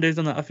Fernando's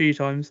done that a few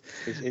times.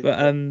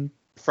 But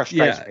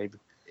frustrates me.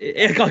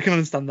 I can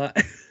understand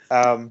that.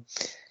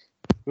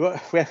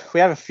 We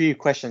have a few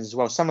questions as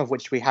well, some of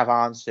which we have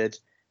answered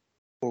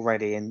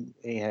already in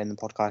the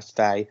podcast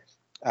today.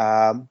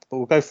 But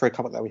we'll go through a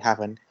couple that we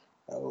haven't.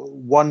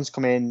 One's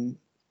come in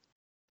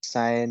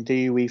saying,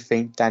 do we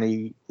think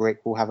Danny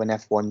Rick will have an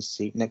F1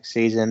 seat next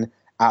season?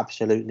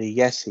 Absolutely,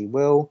 yes, he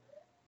will.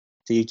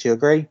 Do you two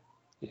agree?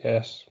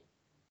 Yes.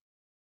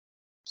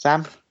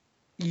 Sam?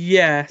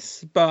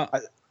 Yes, but I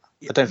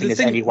don't think there's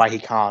any way he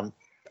can't.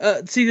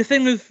 See, the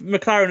thing with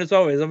McLaren as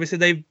well is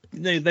obviously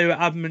they were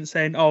adamant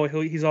saying, oh,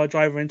 he's our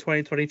driver in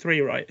 2023,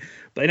 right?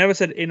 But they never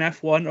said in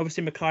F1.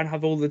 Obviously, McLaren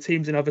have all the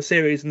teams in other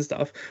series and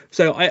stuff.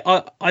 So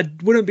I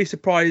wouldn't be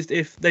surprised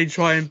if they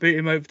try and boot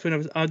him over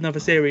to another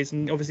series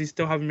and obviously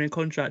still have him in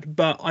contract.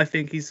 But I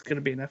think he's going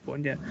to be in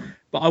F1, yeah.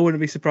 But I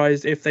wouldn't be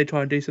surprised if they try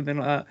and do something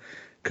like that,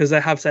 because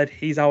they have said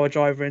he's our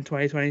driver in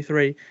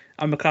 2023,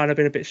 and McLaren have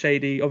been a bit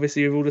shady,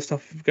 obviously, with all the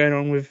stuff going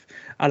on with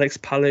Alex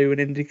Palou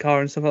and IndyCar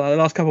and stuff like that. The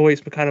last couple of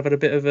weeks, McLaren have had a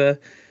bit of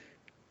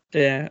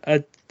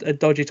a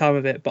dodgy time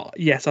of it. But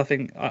yes, I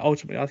think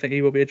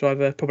he will be a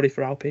driver, probably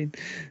for Alpine.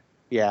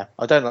 Yeah,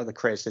 I don't like the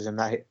criticism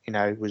that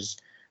was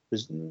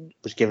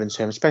given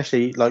to him,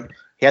 especially like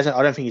he hasn't.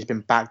 I don't think he's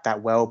been backed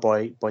that well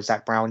by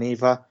Zach Brown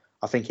either.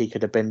 I think he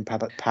could have been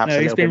perhaps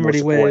a little bit more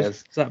supportive.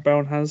 Weird. Zach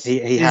Brown has.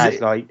 He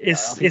has like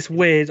it's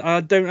weird.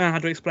 I don't know how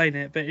to explain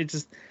it, but it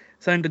just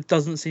something that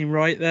doesn't seem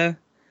right there.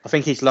 I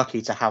think he's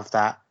lucky to have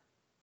that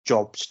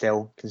job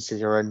still,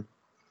 considering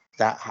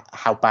that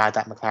how bad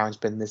that McLaren's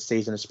been this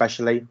season,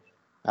 especially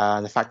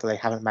the fact that they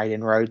haven't made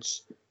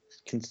inroads,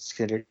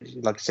 considering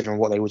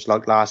what they was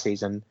like last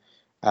season.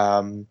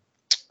 I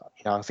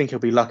think he'll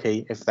be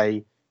lucky if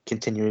they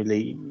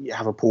continually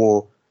have a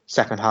poor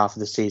second half of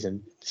the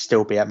season,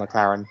 still be at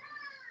McLaren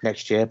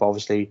next year, but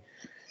obviously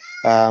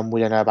we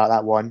don't know about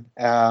that one.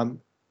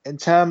 In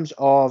terms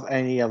of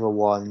any other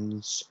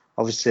ones,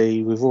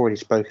 obviously we've already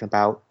spoken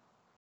about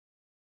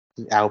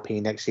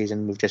Alpine next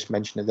season. We've just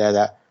mentioned it there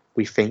that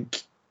we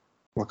think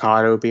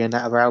Ricciardo will be in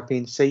that other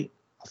Alpine seat.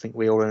 I think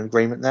we're all in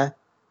agreement there.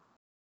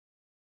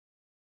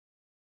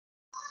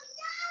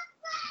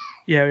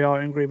 Yeah, we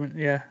are in agreement.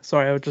 Yeah,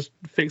 sorry, I was just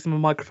fixing my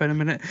microphone a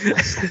minute.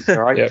 All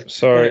right. Yep,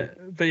 sorry.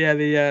 But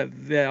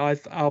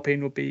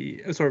Alpine will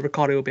be. Sorry,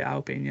 Ricciardo will be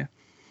Alpine. Yeah.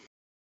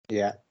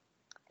 Yeah,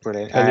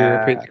 brilliant. Can you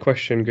repeat the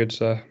question, good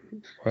sir?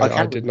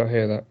 I did not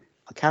hear that.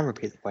 I can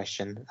repeat the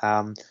question.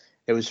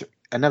 It was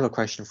another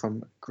question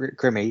from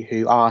Grimmy,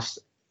 who asked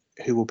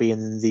who will be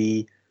in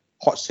the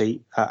hot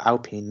seat at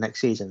Alpine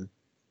next season.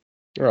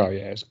 Oh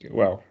yeah, it's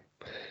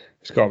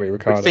got to be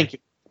Ricciardo.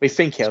 We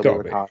think it'll be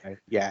Ricciardo.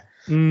 Yeah.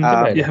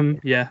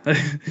 Yeah.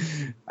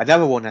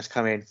 Another one that's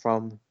come in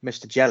from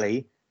Mr.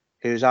 Jelly,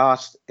 who's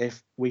asked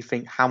if we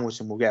think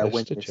Hamilton will get a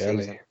win this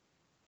season.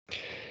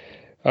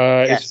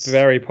 Yes. It's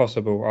very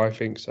possible. I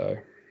think so.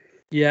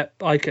 Yeah,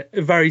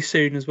 very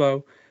soon as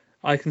well.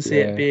 I can see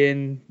it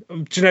being.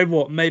 Do you know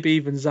what? Maybe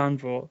even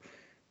Zandvoort,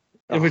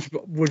 which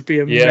would be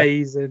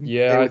amazing.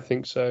 Yeah, I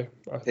think so.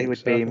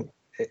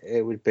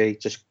 It would be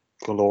just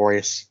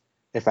glorious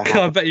if it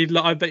happened.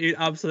 I bet you'd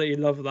absolutely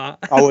love that.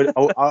 I would.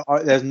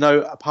 There's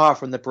no, apart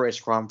from the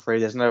British Grand Prix,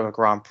 there's no other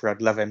Grand Prix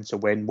I'd love him to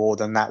win more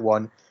than that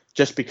one.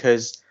 Just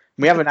because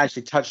we haven't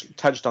actually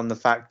touched on the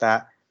fact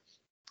that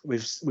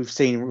we've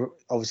seen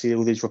obviously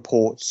all these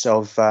reports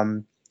of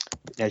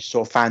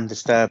sort of fan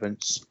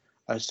disturbance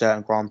at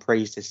certain Grand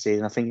Prix this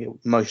season. I think it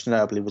most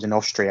notably was in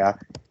Austria,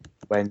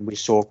 when we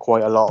saw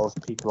quite a lot of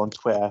people on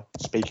Twitter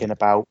speaking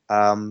about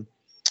that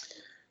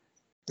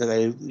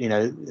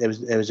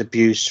there was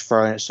abuse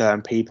thrown at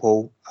certain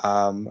people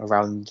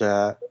around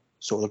sort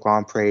of the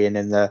Grand Prix and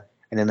in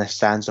the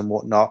stands and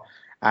whatnot.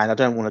 And I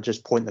don't want to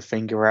just point the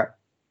finger at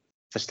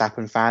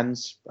Verstappen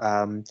fans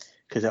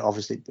because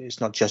obviously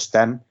it's not just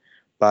them.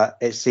 but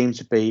it seemed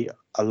to be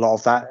a lot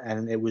of that,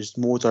 and it was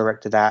more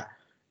directed at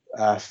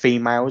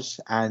females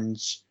and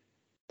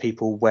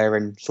people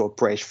wearing sort of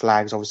British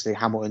flags, obviously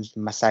Hamilton's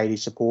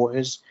Mercedes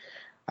supporters,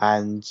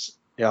 and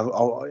the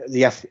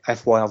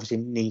F1 obviously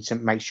need to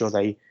make sure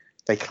they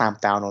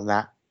clamp down on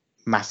that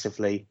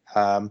massively,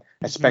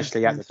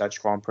 especially at the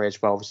Dutch Grand Prix as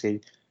well.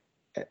 Obviously,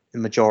 the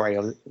majority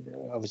of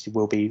obviously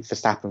will be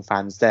Verstappen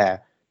fans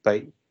there,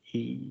 but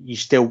you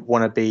still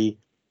want to be,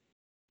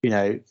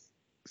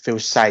 feel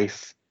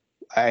safe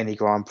at any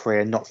Grand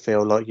Prix and not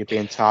feel like you're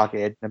being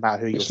targeted no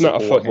matter who you're supporting.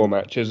 It's not a football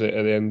match, is it,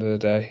 at the end of the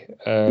day?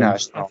 No,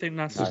 it's not. I think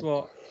that's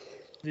what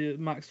the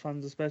Max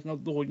fans, especially,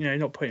 not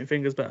pointing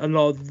fingers, but a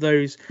lot of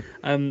those,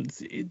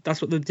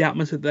 that's what the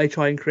atmosphere that they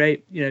try and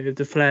create,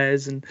 the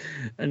flares and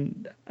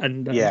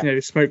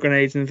smoke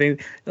grenades and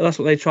things. That's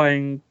what they try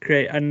and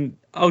create. And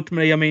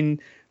ultimately, I mean,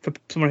 for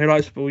someone who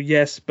likes football,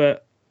 yes,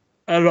 but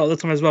a lot of the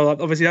time as well,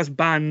 obviously that's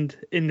banned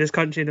in this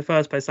country in the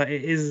first place. Like,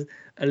 it is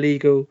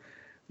illegal.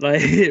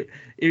 Like,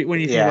 when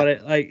you think about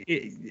it, like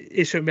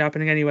it shouldn't be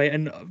happening anyway.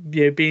 And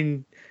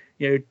being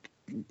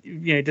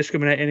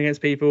discriminating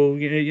against people,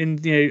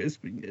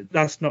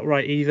 that's not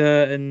right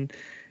either. And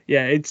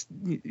it's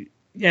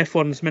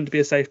F1 is meant to be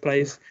a safe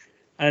place.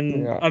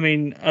 And I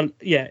mean,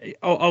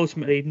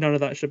 ultimately none of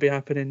that should be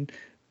happening.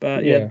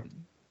 But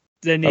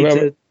they need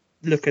to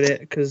look at it,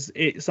 because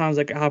it sounds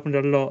like it happened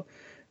a lot.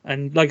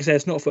 And like I said,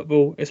 it's not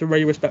football. It's a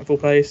really respectful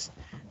place,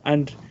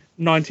 and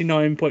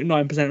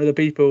 99.9% of the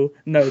people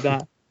know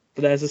that.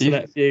 But there's a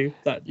select few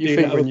that you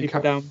think when you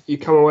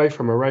come away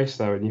from a race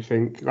though, and you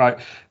think, like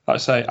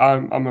say,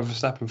 I'm a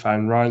Verstappen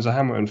fan, Ryan's a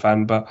Hamilton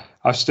fan, but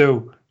I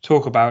still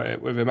talk about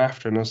it with him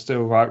after, and I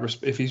still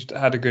if he's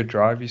had a good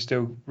drive, you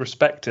still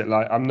respect it.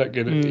 Like, I'm not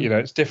gonna,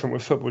 it's different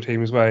with football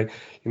teams where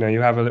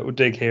you have a little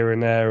dig here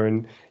and there,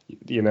 and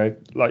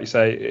like you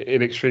say,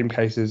 in extreme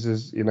cases,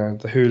 is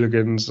the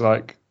hooligans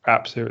like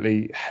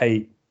absolutely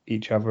hate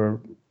each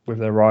other with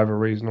their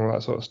rivalries and all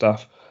that sort of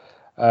stuff.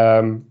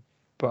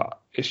 But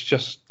it's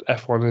just,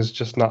 F1 is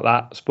just not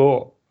that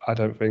sport, I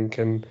don't think.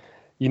 And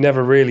you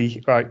never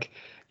really Ryan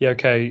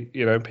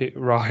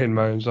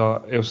moans,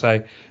 or he'll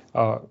say,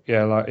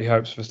 like he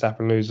hopes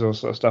Verstappen loses, all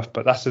sort of stuff.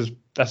 But that's as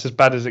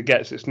bad as it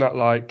gets. It's not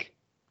like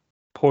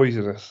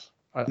poisonous.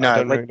 I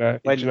don't really know.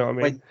 Do you know what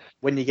I mean?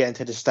 When you get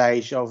into the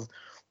stage of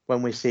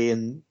when we're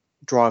seeing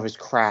drivers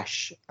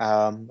crash,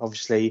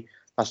 obviously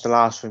that's the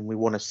last thing we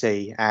want to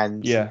see.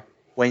 And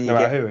when you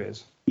matter who it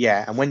is.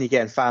 Yeah, and when you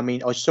get in fact, I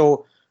mean, I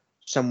saw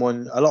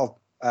a lot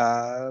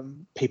of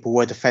people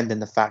were defending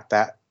the fact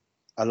that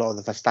a lot of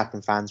the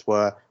Verstappen fans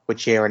were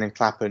cheering and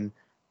clapping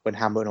when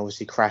Hamilton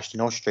obviously crashed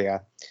in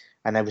Austria,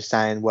 and they were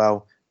saying,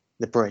 well,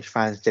 the British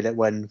fans did it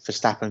when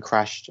Verstappen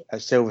crashed at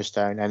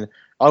Silverstone. And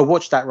I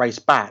watched that race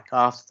back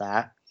after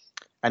that,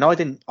 and I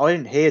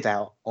didn't hear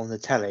that on the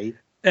telly.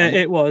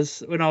 It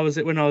was when I was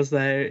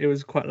there. It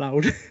was quite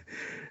loud.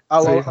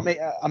 Well,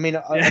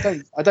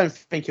 I don't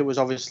think it was,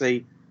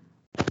 obviously.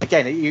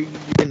 Again,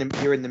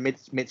 you're in the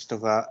midst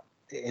of a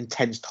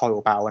intense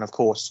title battle, and of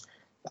course,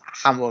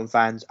 Hamilton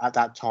fans at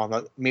that time,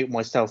 like me,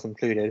 myself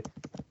included,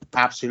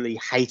 absolutely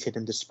hated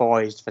and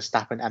despised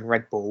Verstappen and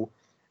Red Bull,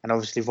 and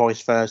obviously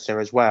vice versa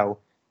as well.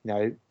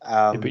 But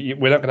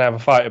we're not going to have a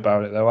fight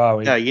about it, though, are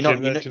we? No, you're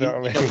not. You're not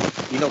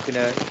going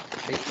to,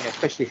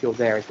 especially if you're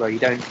there as well. You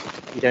don't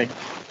get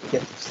to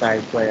the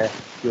stage where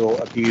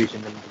you're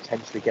abusing and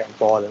potentially getting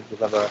violent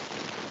with other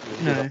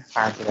fans.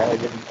 At the end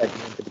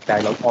of the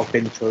day, like, I've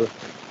been to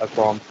a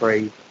Grand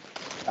Prix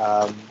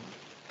in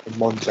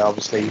Monza,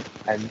 obviously,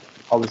 and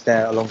I was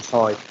there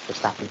alongside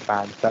Verstappen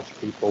fans, Dutch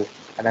people,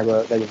 and they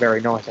were very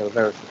nice. They were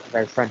very,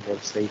 very friendly.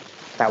 Obviously,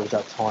 that was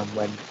at a time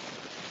when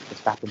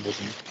Verstappen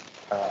wasn't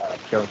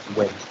going to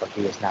win, but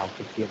he is now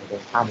competing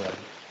against Hamilton.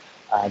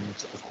 And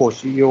of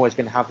course, you're always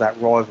going to have that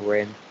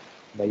rivalry, and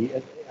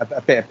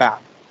a bit of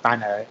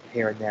banter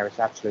here and there is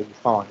absolutely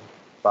fine.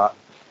 But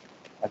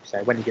like I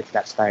say, when you get to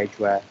that stage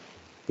where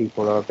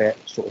people are a bit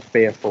sort of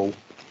fearful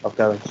of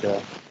going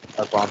to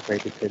a Grand Prix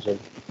because of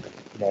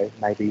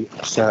maybe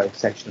a certain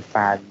section of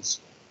fans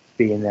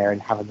being there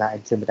and having that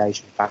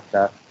intimidation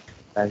factor,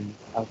 then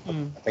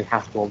they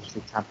have to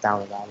obviously clamp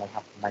down on that, and they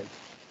have to make.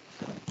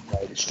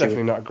 It's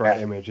definitely not a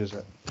great image, is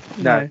it?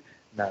 No.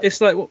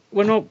 It's like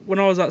when I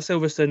was at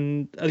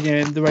Silverstone,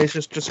 the race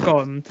just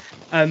gone.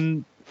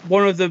 One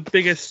of the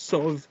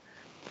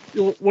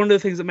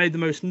things that made the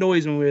most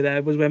noise when we were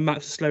there was when Max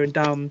was slowing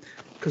down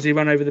because he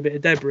ran over the bit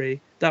of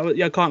debris. That was,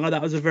 I can't lie,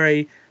 that was a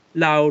very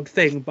loud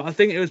thing, but I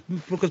think it was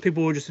because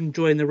people were just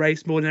enjoying the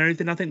race more than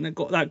anything. I think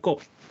that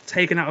got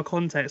taken out of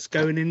context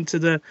going into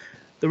the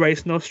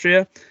race in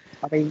Austria.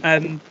 I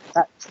mean,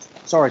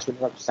 sorry to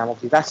interrupt you, Sam.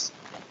 Obviously,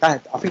 I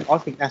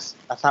think that's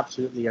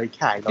absolutely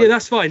okay. Like,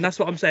 that's fine. That's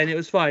what I'm saying. It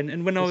was fine.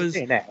 And when I was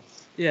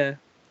DNF,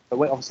 but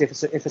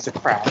obviously if it's a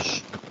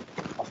crash,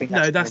 I think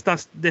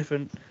that's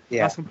different.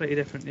 Yeah, that's completely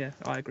different. Yeah,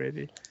 I agree with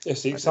you.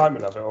 It's the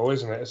excitement of it all,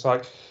 isn't it? It's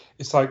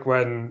like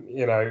when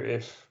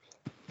if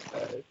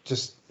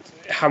just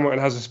Hamilton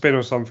has a spin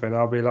or something,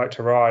 I'll be like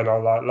to Ryan,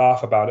 I'll like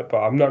laugh about it, but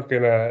I'm not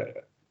gonna.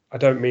 I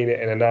don't mean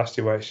it in a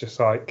nasty way. It's just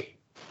like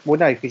Well,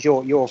 no, because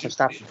you're a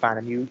Verstappen fan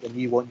and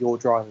you want your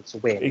driver to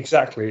win.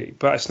 Exactly,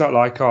 but it's not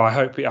like, I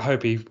hope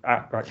he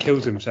like,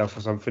 kills himself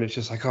or something. It's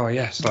just like, oh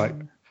yes, like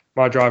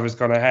my driver's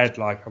gone ahead,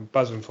 like I'm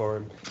buzzing for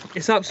him.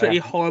 It's absolutely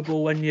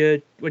horrible when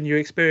you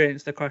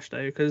experience the crash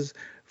though, because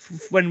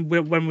when we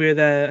were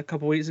there a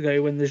couple of weeks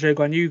ago when the Zhou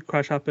Guan Yu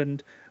crash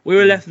happened, we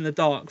were left in the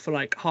dark for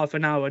like half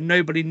an hour.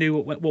 Nobody knew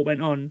what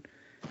went on.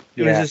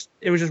 It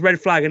was just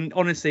red flag, and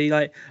honestly,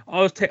 like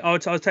I was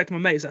texting my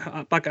mates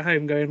back at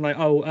home, going like,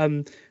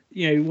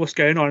 what's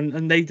going on,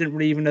 and they didn't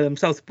really even know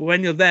themselves. But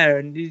when you're there,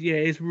 and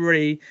it's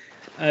really,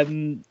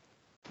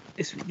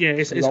 it's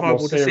a lot horrible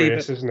more to see.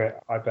 Serious, But isn't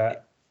it? I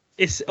bet.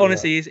 it's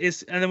honestly,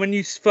 it's and then when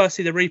you first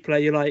see the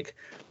replay, you're like,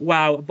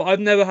 wow. But I've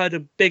never heard a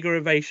bigger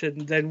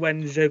ovation than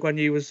when Zhou Guan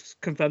Yu was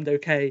confirmed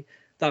okay.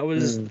 That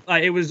was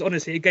like, it was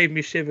honestly, it gave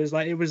me shivers.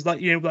 Like it was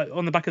like, like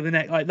on the back of the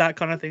neck, like that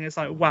kind of thing. It's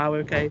like, wow,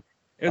 okay.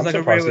 It was I'm like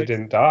surprised a real. he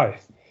didn't die.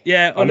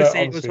 Yeah, honestly,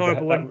 it was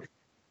horrible. That...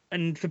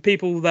 And for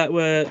people that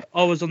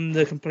I was on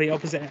the complete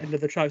opposite end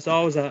of the track. So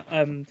I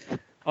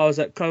was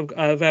at Club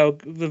Vale,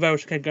 the Vale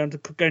chicane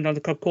going down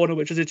the Club Corner,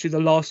 which is literally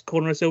the last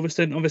corner of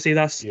Silverstone. Obviously,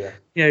 that's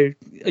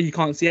you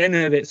can't see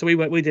any of it, so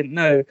we didn't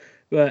know.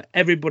 But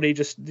everybody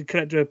just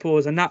collected a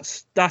pause, and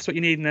that's what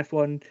you need in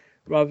F1.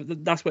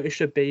 That's what it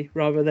should be,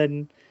 rather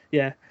than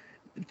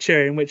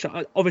cheering. Which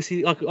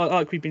obviously,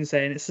 like we've been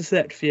saying, it's a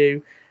select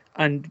few.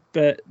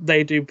 But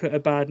they do put a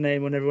bad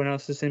name on everyone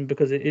else's team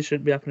because it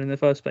shouldn't be happening in the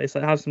first place.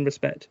 Like, have some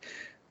respect,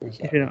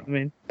 if you know what I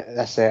mean.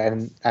 That's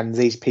it. And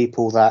these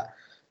people that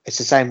it's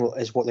the same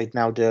as what they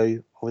now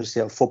do,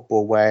 obviously at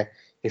football, where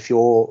if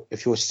you're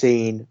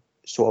seen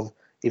sort of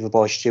either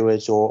by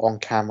stewards or on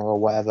camera or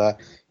whatever,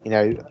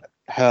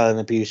 hurling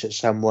abuse at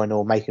someone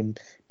or making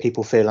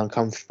people feel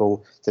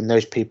uncomfortable, then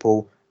those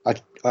people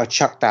are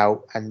chucked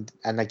out and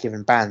they're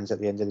given bans at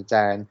the end of the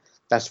day. And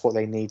that's what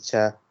they need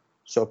to.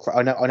 Sort of,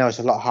 I know it's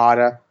a lot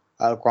harder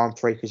at a Grand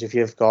Prix because if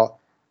you've got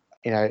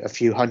a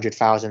few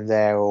 100,000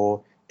 there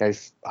or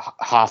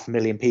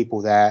 500,000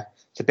 people there,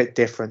 it's a bit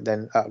different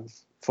than at a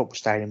football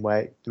stadium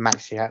where the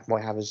max you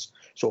might have is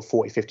sort of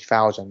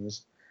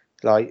 40,000-50,000.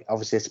 Like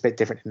obviously it's a bit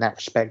different in that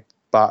respect,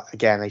 but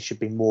again they should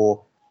be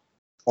more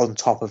on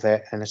top of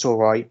it. And it's all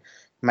right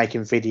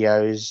making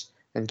videos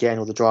and getting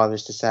all the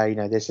drivers to say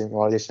this isn't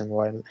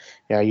right. And,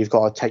 you've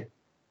got to take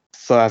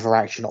further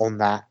action on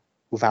that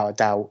without a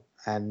doubt.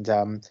 And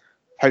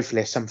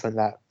hopefully it's something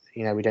that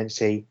we don't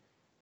see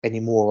any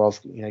more of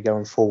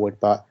going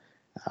forward, but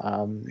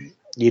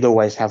you'd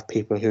always have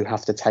people who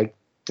have to take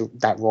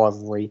that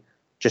rivalry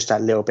just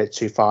that little bit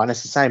too far, and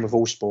it's the same with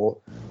all sport.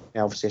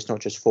 Obviously it's not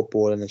just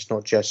football, and it's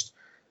not just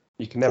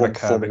you can never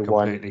curb it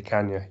completely,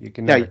 can you? You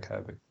can never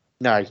curb it.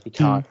 No, you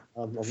can't.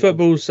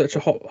 Football's such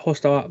a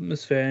hostile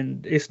atmosphere,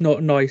 and it's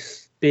not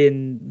nice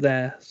being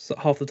there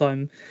half the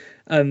time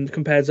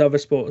compared to other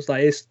sports.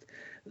 Like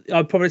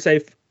I'd probably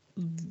say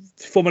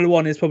Formula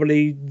One is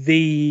probably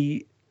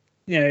the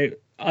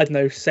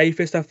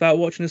safest I've felt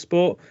watching a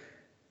sport.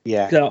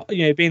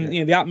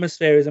 The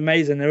atmosphere is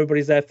amazing.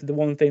 Everybody's there for the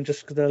one thing,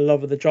 just because of the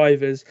love of the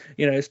drivers.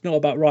 It's not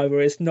about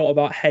rivalry. It's not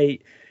about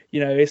hate.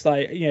 It's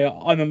like,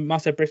 I'm a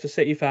massive Bristol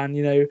City fan.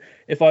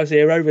 If I see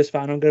a Rovers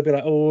fan, I'm going to be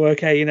like, oh,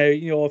 okay.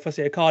 If I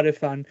see a Cardiff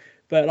fan,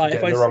 but like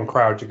if I the wrong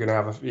crowd, you're going to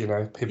have people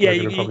are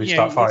going to probably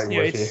start fighting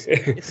with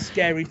you. It's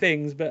scary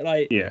things, but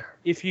like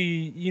if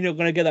you're not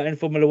going to get that in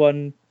Formula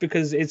One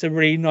because it's a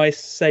really nice,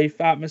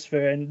 safe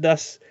atmosphere, and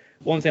that's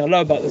one thing I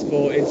love about the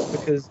sport is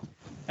because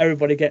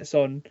everybody gets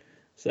on.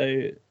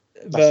 So,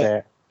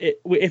 but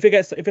if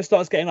it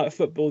starts getting like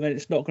football, then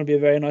it's not going to be a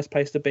very nice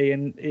place to be,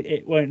 and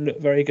it won't look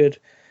very good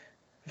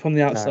from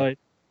the outside.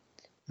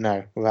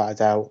 No, without a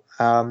doubt.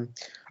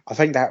 I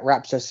think that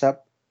wraps us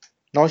up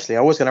nicely.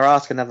 I was going to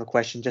ask another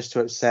question just to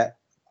upset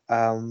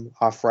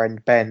our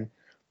friend Ben,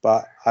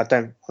 but I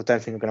don't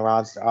think I'm going to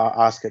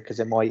ask it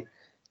because it might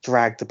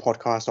drag the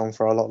podcast on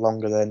for a lot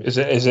longer than. Is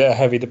it a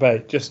heavy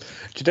debate? Just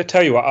to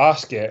tell you what,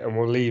 ask it, and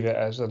we'll leave it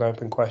as an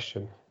open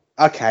question.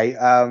 Okay.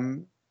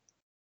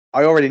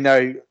 I already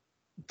know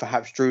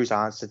perhaps Drew's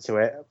answer to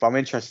it, but I'm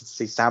interested to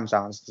see Sam's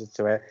answer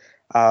to it.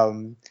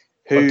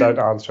 Who don't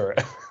answer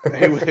it?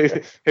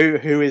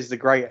 who is the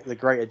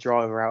greater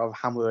driver out of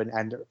Hamilton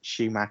and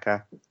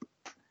Schumacher?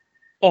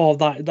 Oh,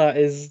 that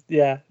is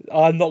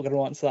I'm not going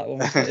to answer that one.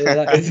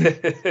 That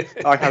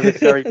is... I have a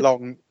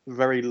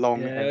very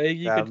long. Yeah,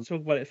 you could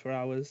talk about it for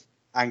hours.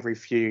 Angry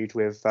feud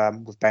with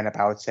Ben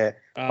about it.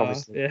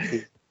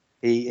 Obviously,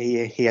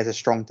 he has a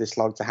strong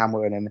dislike to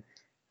Hamilton, and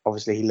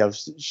obviously he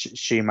loves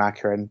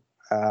Schumacher.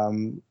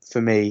 And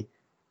for me,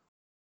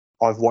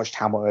 I've watched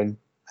Hamilton,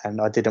 and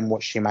I didn't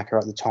watch Schumacher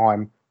at the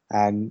time.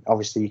 And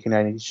obviously, you can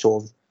only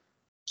sort of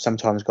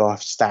sometimes go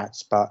off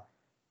stats, but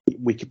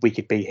we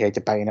could be here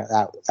debating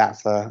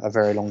that for a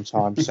very long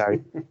time. So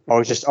I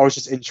was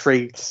just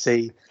intrigued to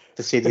see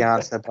the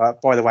answer.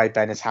 But by the way,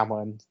 Ben, is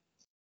Hamilton.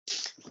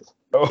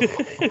 So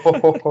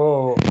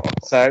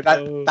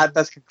that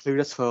does conclude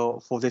us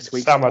for this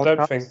week's Sam,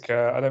 podcast.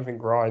 I don't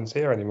think Ryan's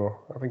here anymore.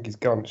 I think he's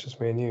gone. It's just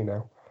me and you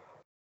now.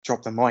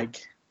 Drop the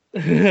mic.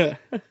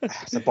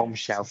 It's a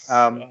bombshell.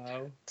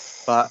 Wow.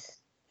 But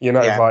You're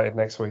not invited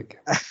next week.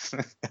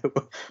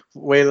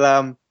 We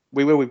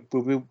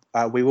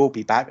will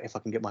be back if I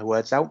can get my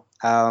words out.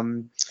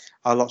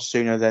 A lot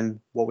sooner than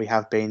what we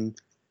have been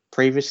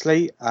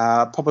previously.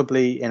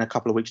 Probably in a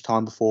couple of weeks'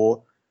 time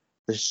before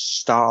the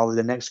start of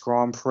the next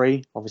Grand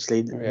Prix.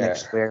 Obviously,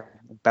 next year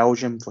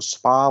Belgium for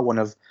Spa, one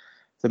of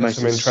the most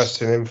some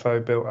interesting info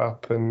built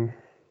up, and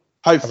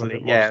hopefully,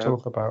 to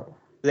talk about.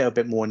 A little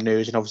bit more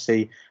news, and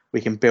obviously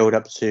we can build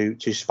up to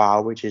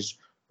Spa, which is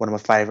one of my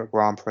favourite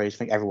Grand Prix. I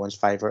think everyone's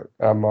favourite.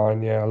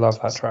 Mine, I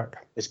love that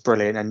track. It's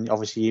brilliant, and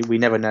obviously we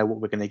never know what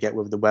we're going to get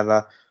with the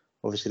weather.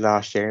 Obviously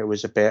last year it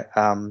was a bit,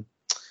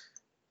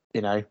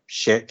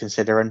 shit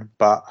considering,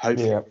 but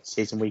hopefully this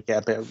season we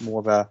get a bit more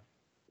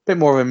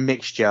of a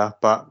mixture.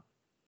 But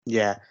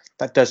yeah,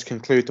 that does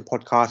conclude the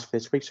podcast for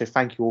this week. So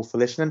thank you all for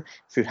listening.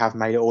 If you have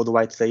made it all the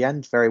way to the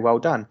end, very well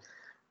done.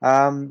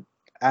 And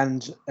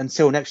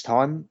until next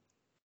time,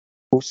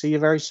 we'll see you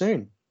very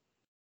soon.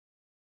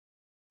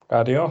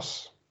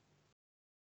 Adios.